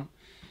can't.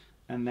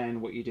 And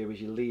then what you do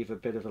is you leave a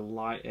bit of a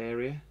light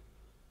area.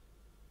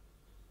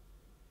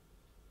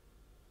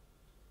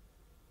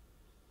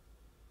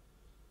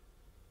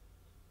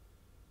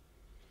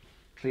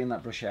 Clean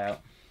that brush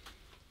out.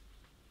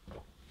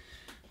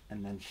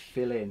 And then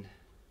fill in.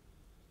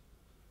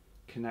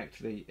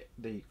 Connect the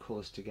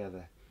colours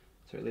together.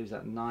 So it leaves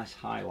that nice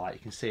highlight. You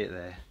can see it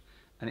there.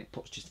 And it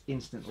puts just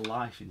instant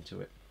life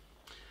into it.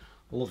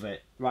 Love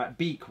it. Right,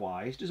 beak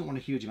wise, doesn't want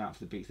a huge amount for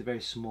the beaks. They're very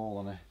small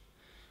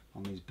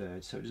on these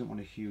birds, so it doesn't want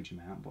a huge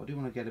amount, but I do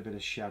want to get a bit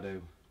of shadow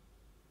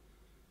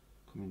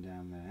coming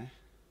down there.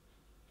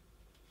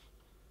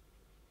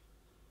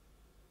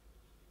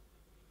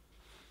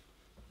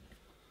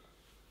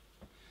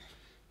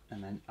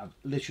 And then I've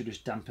literally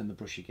just dampened the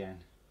brush again.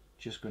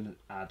 Just going to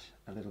add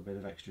a little bit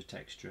of extra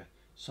texture,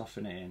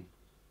 soften it in,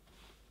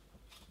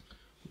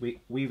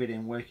 weave it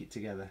in, work it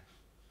together.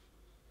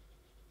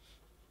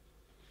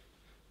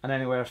 And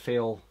anywhere I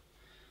feel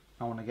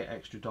I want to get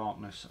extra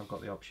darkness, I've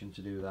got the option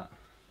to do that.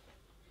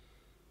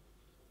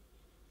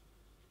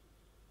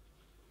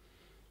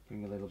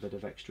 Bring a little bit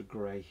of extra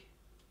grey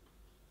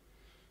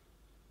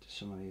to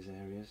some of these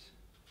areas.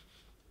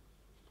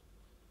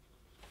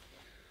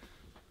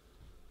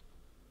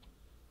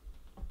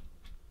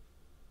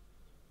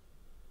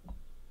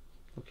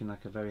 Looking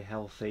like a very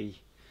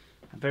healthy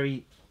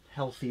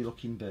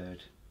looking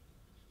bird.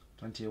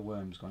 Plenty of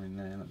worms gone in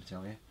there, let me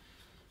tell you.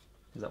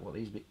 Is that what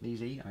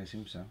these eat? I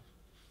assume so.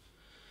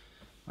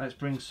 Let's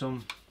bring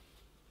some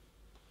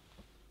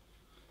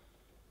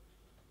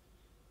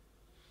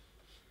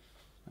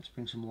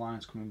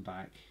lines coming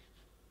back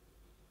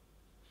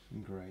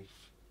in grey.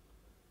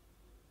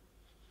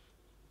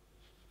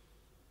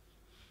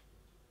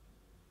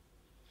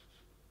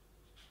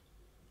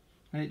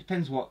 And it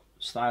depends what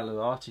style of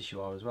artist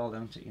you are as well,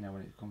 don't it? You know,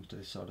 when it comes to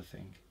this sort of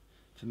thing.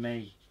 For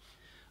me,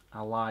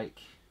 I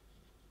like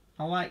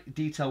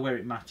detail where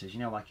it matters, you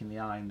know, like in the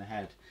eye and the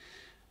head.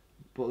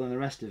 But then the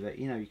rest of it,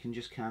 you know, you can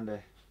just kind of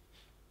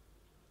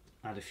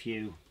add a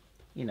few,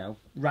 you know,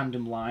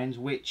 random lines,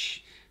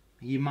 which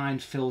your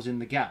mind fills in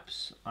the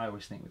gaps. I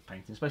always think with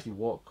painting, especially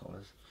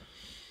watercolours.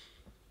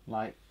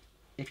 Like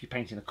if you're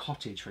painting a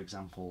cottage, for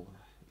example,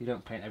 you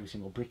don't paint every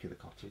single brick of the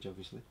cottage,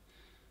 obviously.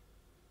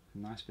 A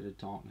nice bit of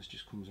darkness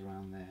just comes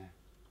around there.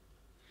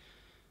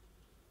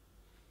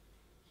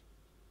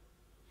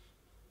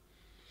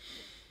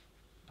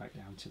 Back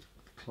down to the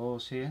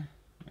claws here,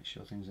 make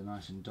sure things are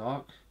nice and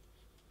dark.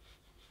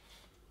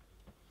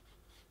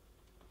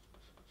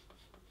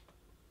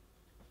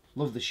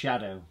 Love the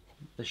shadow.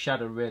 The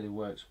shadow really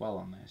works well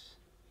on this.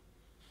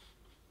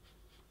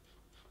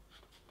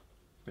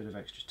 Bit of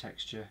extra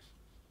texture.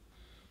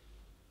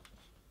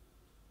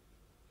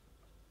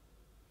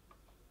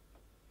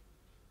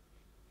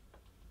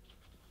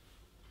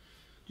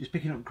 Just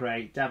picking up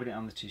grey, dabbing it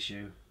on the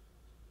tissue.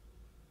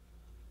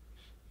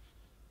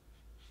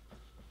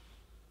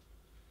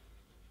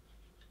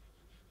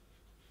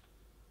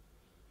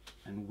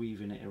 And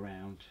weaving it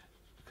around,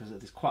 because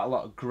there's quite a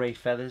lot of grey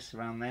feathers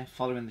around there,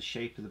 following the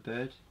shape of the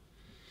bird.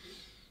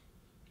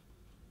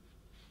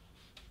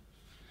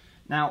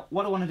 Now,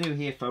 what I want to do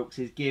here, folks,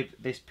 is give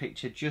this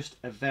picture just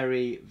a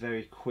very,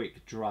 very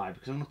quick dry,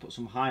 because I'm going to put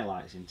some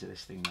highlights into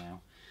this thing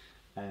now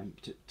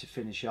to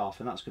finish off,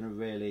 and that's going to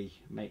really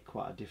make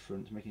quite a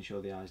difference, making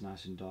sure the eye's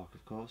nice and dark,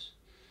 of course.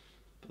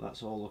 But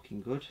that's all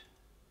looking good.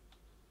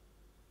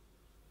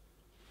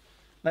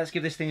 Let's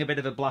give this thing a bit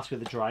of a blast with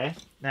the dryer.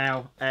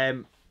 Now,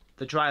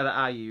 the dryer that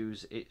I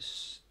use,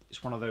 it's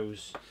one of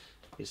those.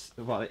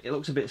 Well, it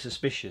looks a bit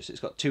suspicious.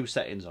 It's got two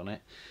settings on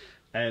it,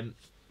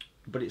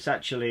 but it's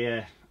actually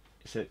a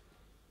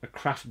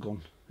craft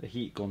gun, a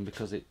heat gun,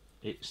 because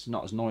it's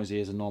not as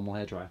noisy as a normal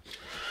hairdryer.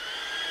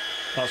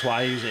 That's why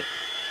I use it.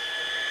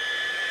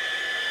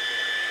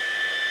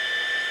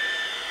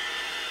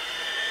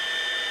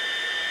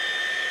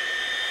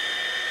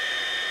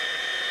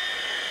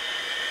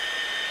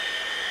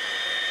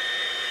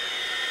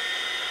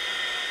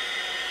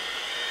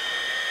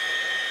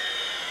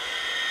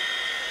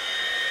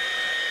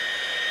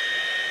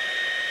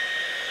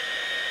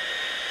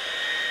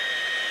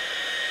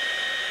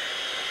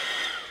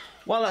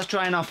 While that's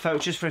drying off,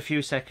 folks, just for a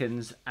few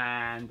seconds,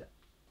 and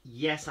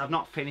yes, I've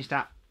not finished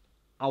that.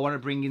 I want to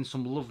bring in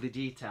some lovely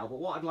detail, but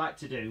what I'd like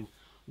to do,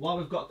 while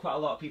we've got quite a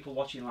lot of people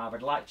watching live,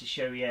 I'd like to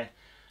show you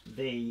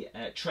the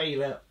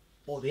trailer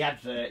or the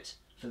advert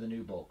for the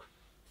new book.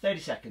 30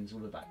 seconds,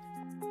 we'll be back.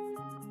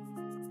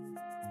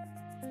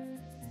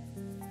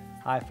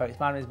 Hi folks,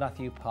 my name is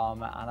Matthew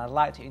Palmer, and I'd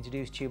like to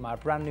introduce to you my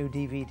brand new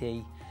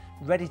DVD,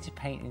 Ready to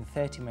Paint in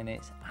 30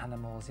 Minutes,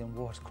 Animals in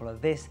Watercolour.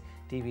 This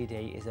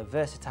DVD is a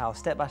versatile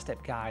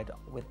step-by-step guide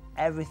with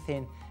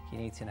everything you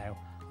need to know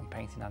on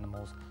painting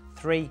animals.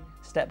 3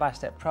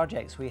 step-by-step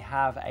projects. We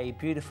have a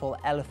beautiful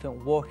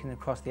elephant walking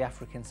across the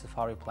African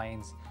safari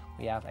plains.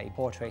 We have a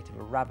portrait of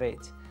a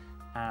rabbit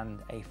and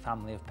a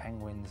family of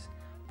penguins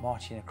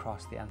marching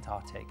across the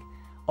Antarctic.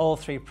 All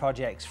 3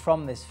 projects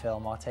from this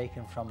film are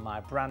taken from my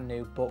brand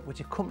new book,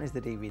 which accompanies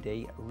the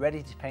DVD,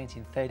 Ready to Paint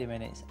in 30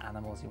 Minutes,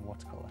 Animals in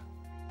Watercolour.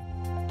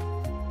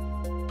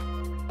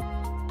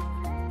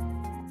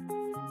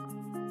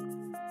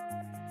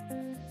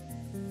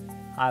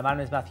 Hi, my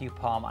name is Matthew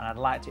Palmer, and I'd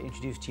like to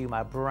introduce to you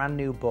my brand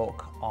new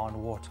book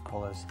on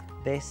watercolours.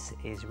 This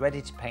is Ready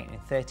to Paint in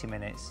 30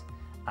 Minutes,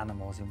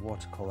 Animals in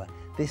Watercolour.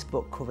 This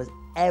book covers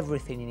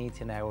everything you need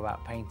to know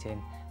about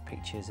painting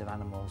pictures of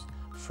animals,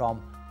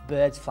 from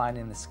birds flying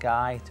in the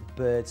sky to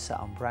birds sat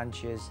on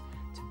branches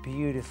to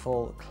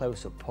beautiful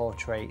close-up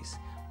portraits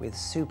with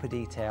super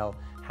detail,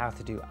 how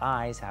to do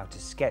eyes, how to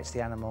sketch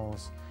the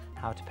animals,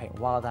 how to paint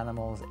wild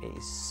animals. It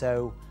is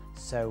so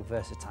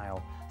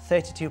versatile.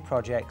 32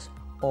 projects,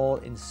 all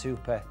in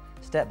super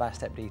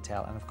step-by-step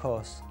detail, and of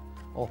course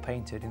all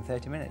painted in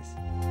 30 minutes.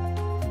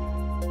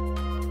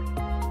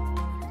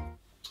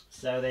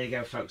 So there you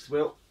go, folks.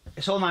 Well,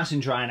 it's all nice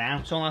and dry now.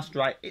 It's all nice and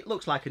dry. It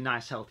looks like a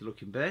nice healthy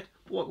looking bird,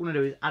 but what we're going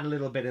to do is add a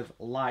little bit of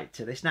light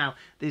to this. Now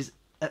there's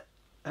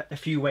a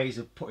few ways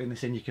of putting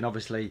this in. You can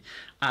obviously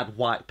add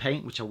white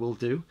paint, which I will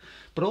do,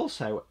 but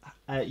also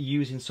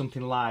using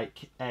something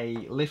like a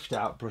lift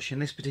out brush,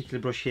 and this particular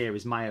brush here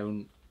is my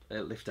own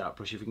lift out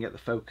brush, if you can get the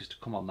focus to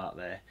come on that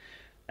there.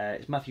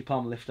 It's Matthew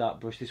Palmer lift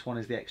out brush. This one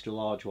is the extra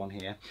large one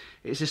here.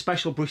 It's a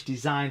special brush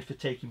designed for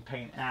taking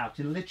paint out,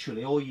 and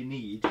literally all you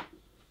need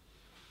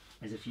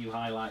is a few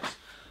highlights.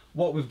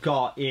 What we've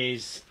got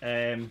is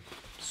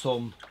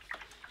some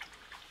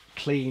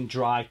clean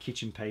dry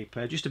kitchen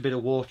paper, just a bit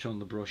of water on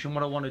the brush, and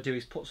what I want to do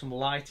is put some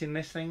light in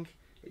this thing.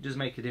 It does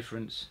make a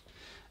difference,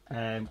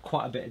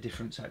 quite a bit of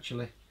difference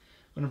actually.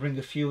 I'm going to bring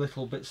a few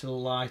little bits of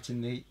light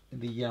in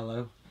the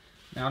yellow.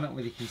 Now I don't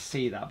really can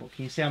see that, but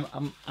can you see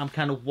I'm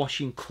kind of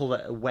washing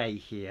colour away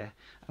here,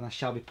 and I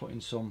shall be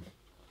putting some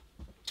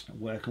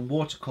work. And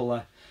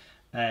watercolour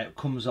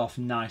comes off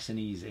nice and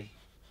easy,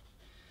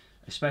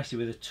 especially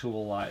with a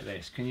tool like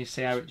this. Can you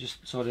see how it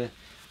just sort of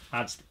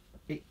adds,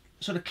 it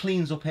sort of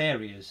cleans up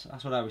areas?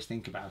 That's what I always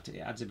think about it. It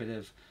adds a bit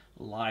of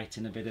light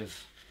and a bit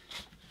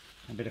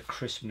of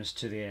crispness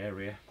to the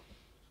area.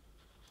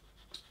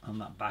 On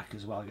that back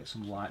as well, get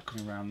some light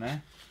coming around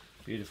there.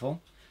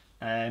 Beautiful.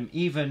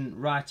 even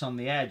right on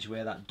the edge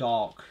where that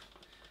dark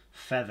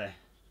feather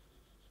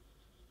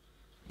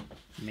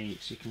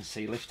meets, you can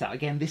see lift out.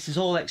 Again, this is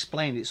all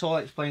explained. It's all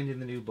explained in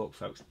the new book,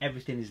 folks.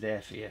 Everything is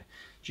there for you.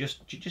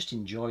 Just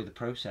enjoy the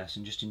process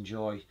and just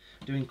enjoy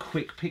doing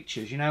quick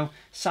pictures. You know,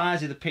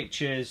 size of the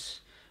pictures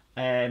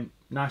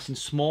nice and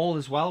small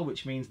as well,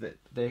 which means that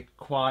they're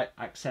quite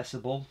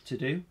accessible to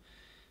do.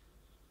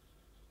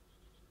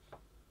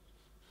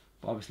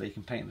 But obviously you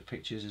can paint the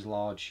pictures as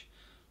large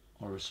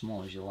or as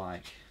small as you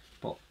like.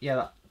 But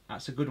yeah,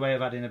 that's a good way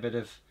of adding a bit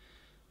of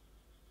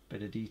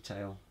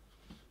detail,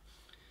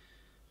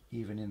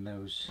 even in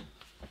those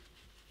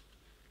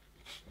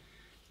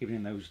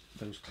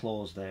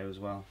claws there as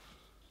well.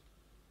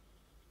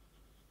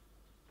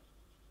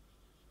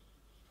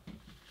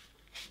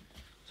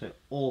 So it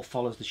all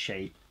follows the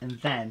shape. And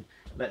then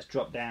let's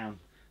drop down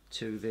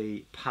to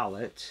the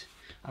palette.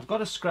 I've got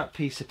a scrap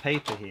piece of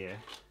paper here,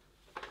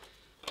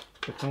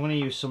 but I'm going to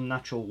use some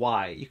natural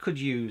white. You could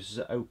use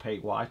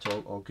opaque white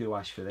or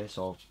gouache for this,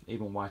 or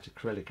even white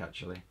acrylic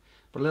actually.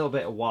 But a little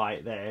bit of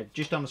white there,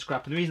 just on the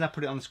scrap. And the reason I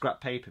put it on the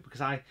scrap paper,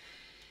 because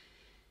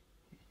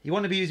you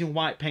want to be using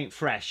white paint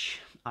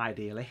fresh,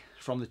 ideally,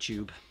 from the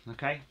tube,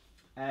 okay?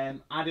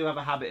 I do have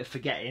a habit of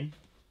forgetting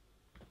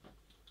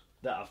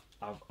that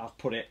I've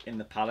put it in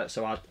the palette,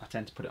 so I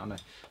tend to put it on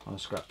a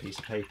scrap piece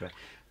of paper.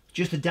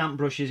 Just a damp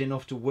brush is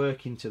enough to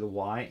work into the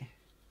white,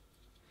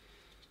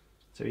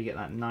 so you get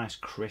that nice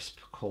crisp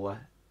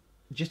colour.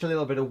 Just a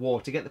little bit of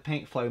water to get the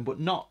paint flowing, but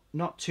not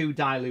too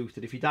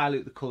diluted. If you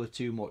dilute the colour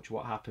too much,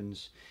 what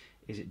happens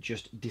is it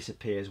just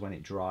disappears when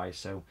it dries.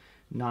 So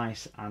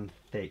nice and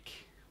thick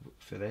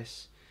for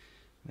this.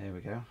 There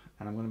we go.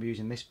 And I'm going to be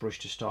using this brush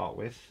to start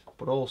with,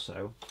 but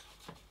also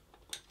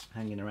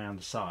hanging around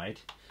the side,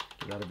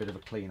 give that a bit of a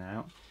clean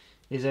out,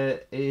 is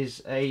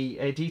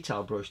a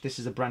detail brush. This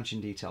is a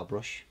branching detail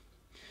brush.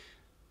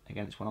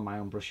 Again, it's one of my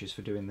own brushes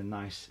for doing the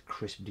nice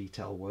crisp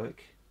detail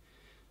work.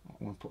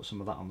 I'm going to put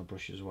some of that on the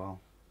brush as well.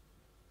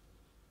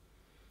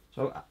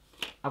 So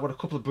I've got a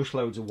couple of brush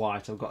loads of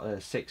white. I've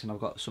got 6, and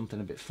I've got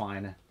something a bit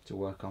finer to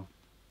work on.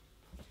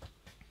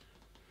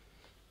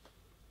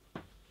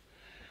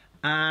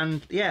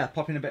 And yeah,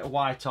 popping a bit of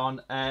white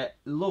on.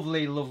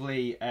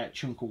 Lovely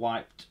chunk of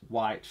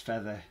white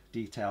feather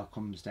detail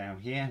comes down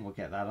here. We'll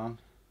get that on.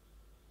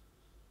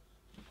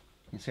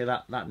 You can see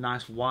that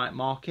nice white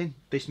marking.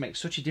 This makes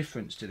such a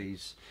difference to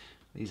these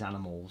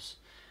animals.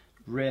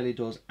 Really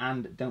does.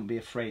 And don't be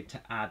afraid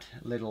to add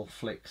little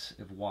flicks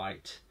of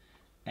white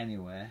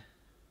anywhere.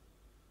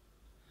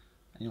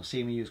 And you'll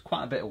see me use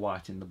quite a bit of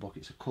white in the book.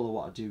 It's a colour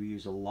what I do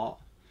use a lot.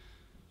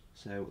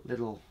 So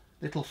little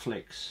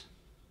flicks.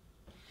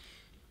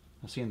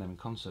 I've seen them in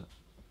concert.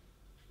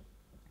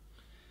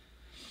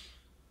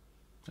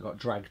 I got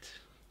dragged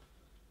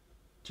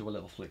to a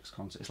Little Flicks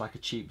concert. It's like a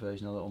cheap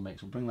version of Little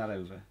Mix. We'll bring that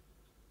over.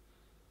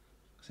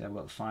 See, I've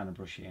got the finer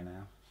brush here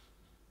now.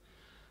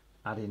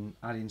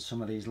 Adding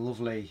some of these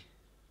lovely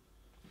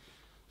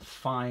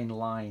fine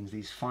lines,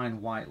 these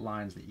fine white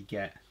lines that you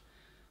get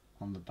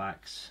on the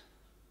backs,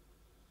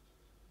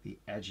 the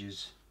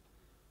edges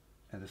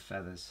of the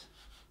feathers.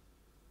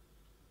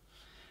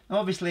 Now,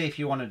 obviously, if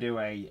you want to do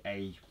a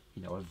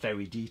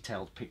very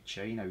detailed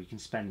picture, you can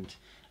spend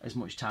as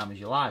much time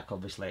as you like,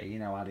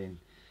 obviously,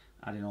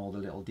 adding all the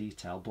little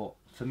detail. But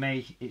for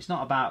me, it's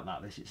not about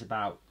that. It's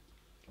about,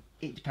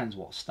 it depends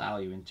what style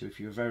you're into.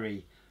 If you're a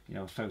very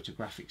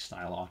photographic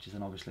style artist,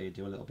 then obviously you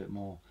do a little bit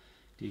more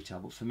detail.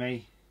 But for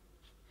me,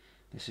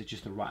 this is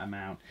just the right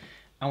amount.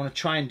 I want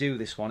to try and do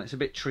this one. It's a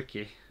bit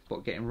tricky,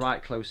 but getting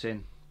right close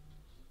in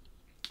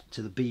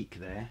to the beak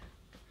there.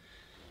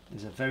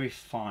 There's a very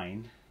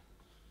fine,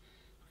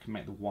 we can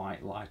make the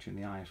white lighter in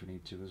the eye if we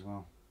need to as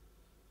well.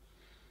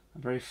 A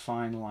very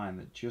fine line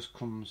that just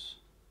comes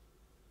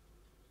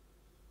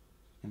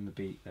in the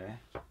beak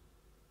there.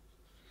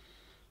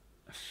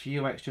 A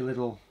few extra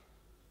little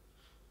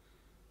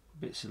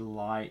bits of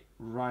light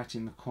right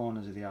in the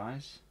corners of the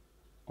eyes.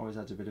 Always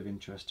adds a bit of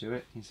interest to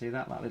it. You can see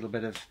that little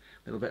bit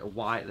of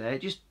white there.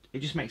 It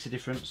just makes a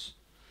difference.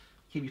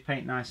 Keep your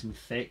paint nice and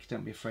thick.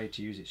 Don't be afraid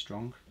to use it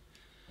strong.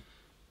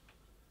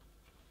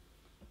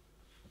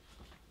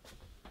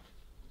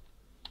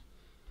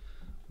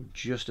 We're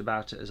just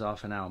about at his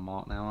half-an hour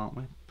mark now, aren't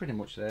we? Pretty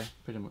much there.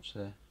 Pretty much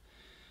there.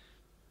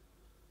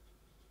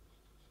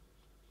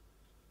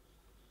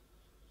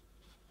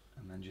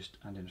 And then just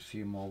adding a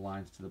few more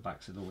lines to the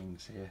backs of the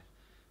wings here,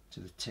 to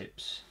the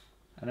tips,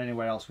 and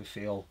anywhere else we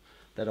feel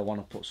that I want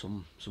to put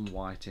some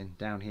white in.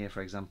 Down here,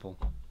 for example.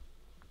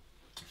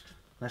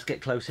 Let's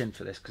get close in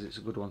for this because it's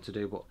a good one to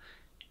do. But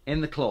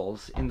in the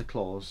claws,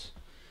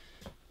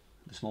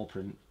 the small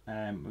print,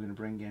 we're going to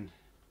bring in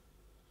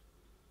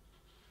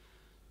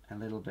a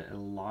little bit of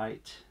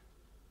light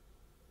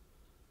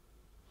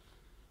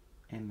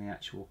in the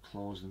actual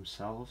claws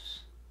themselves.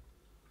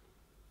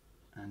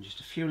 And just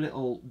a few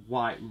little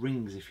white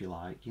rings, if you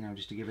like,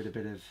 just to give it a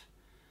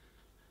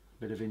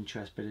bit of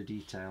interest, bit of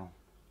detail.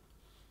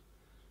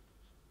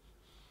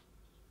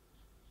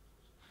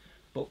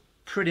 But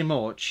pretty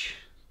much,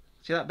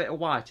 see that bit of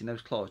white in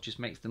those claws just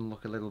makes them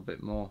look a little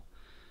bit more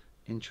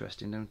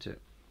interesting, don't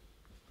it?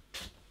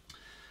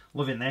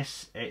 Loving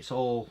this. It's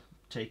all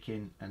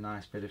taking a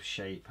nice bit of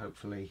shape.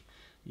 Hopefully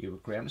you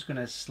agree. I'm just going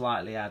to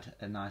slightly add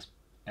a nice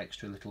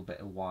extra little bit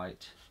of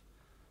white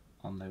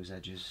on those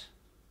edges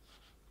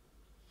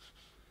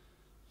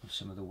of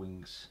some of the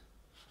wings.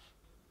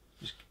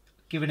 Just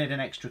giving it an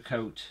extra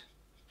coat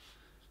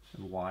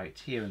of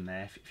white here and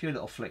there. A few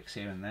little flicks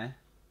here and there.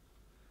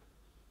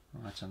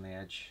 Right on the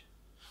edge.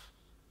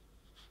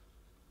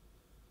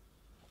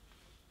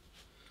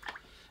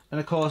 And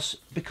of course,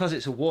 because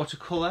it's a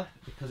watercolour,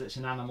 because it's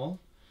an animal,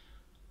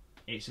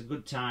 it's a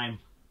good time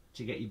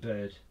to get your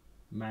bird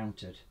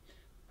mounted.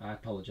 I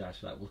apologise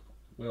for that.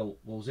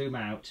 We'll zoom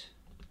out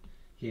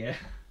here.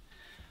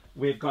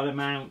 We've got a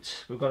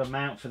mount. We've got a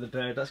mount for the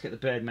bird. Let's get the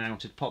bird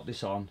mounted. Pop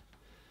this on.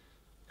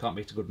 Can't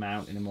beat a good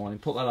mount in the morning.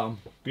 Put that on.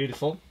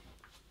 Beautiful.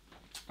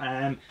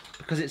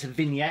 Because it's a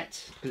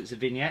vignette.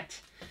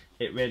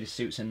 It really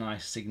suits a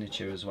nice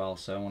signature as well.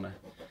 So I want to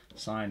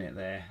sign it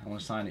there. I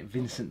want to sign it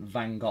Vincent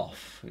van Gogh.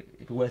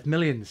 It'd be worth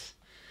millions.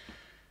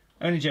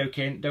 Only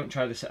joking. Don't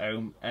try this at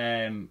home.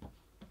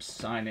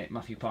 Sign it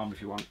Matthew Palmer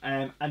if you want.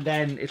 And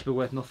then it'll be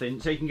worth nothing.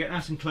 So you can get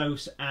nice and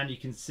close and you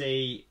can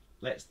see.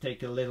 Let's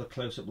take a little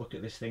close-up look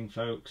at this thing,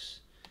 folks.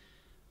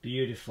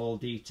 Beautiful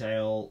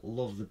detail.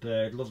 Love the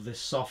bird. Love this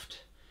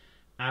soft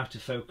out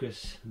of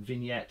focus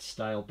vignette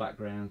style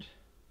background.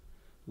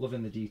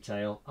 Loving the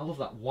detail. I love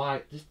that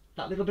white.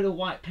 That little bit of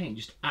white paint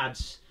just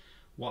adds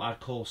what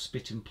I'd call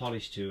spit and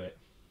polish to it.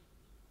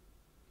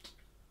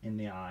 In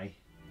the eye.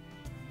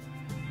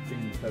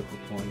 Bring the focal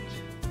point.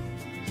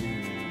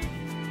 Zoom in.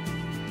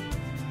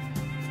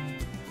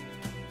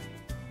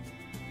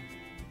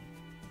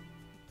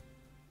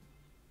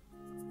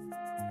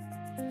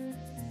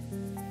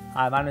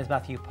 Hi, my name is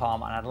Matthew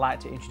Palmer and I'd like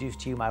to introduce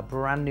to you my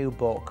brand new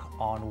book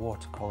on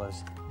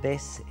watercolours.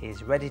 This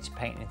is Ready to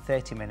Paint in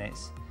 30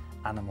 Minutes,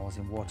 Animals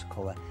in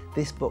Watercolour.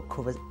 This book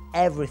covers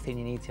everything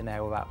you need to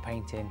know about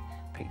painting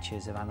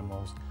pictures of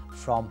animals,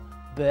 from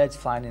birds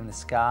flying in the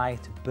sky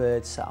to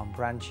birds sat on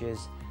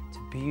branches to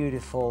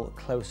beautiful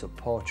close-up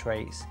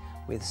portraits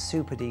with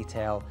super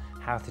detail,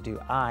 how to do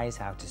eyes,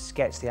 how to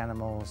sketch the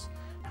animals,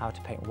 how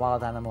to paint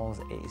wild animals.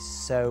 It is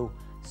so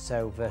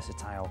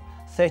versatile.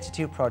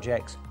 32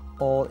 projects,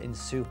 all in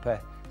super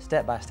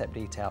step-by-step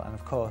detail, and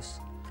of course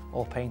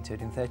all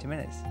painted in 30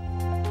 minutes.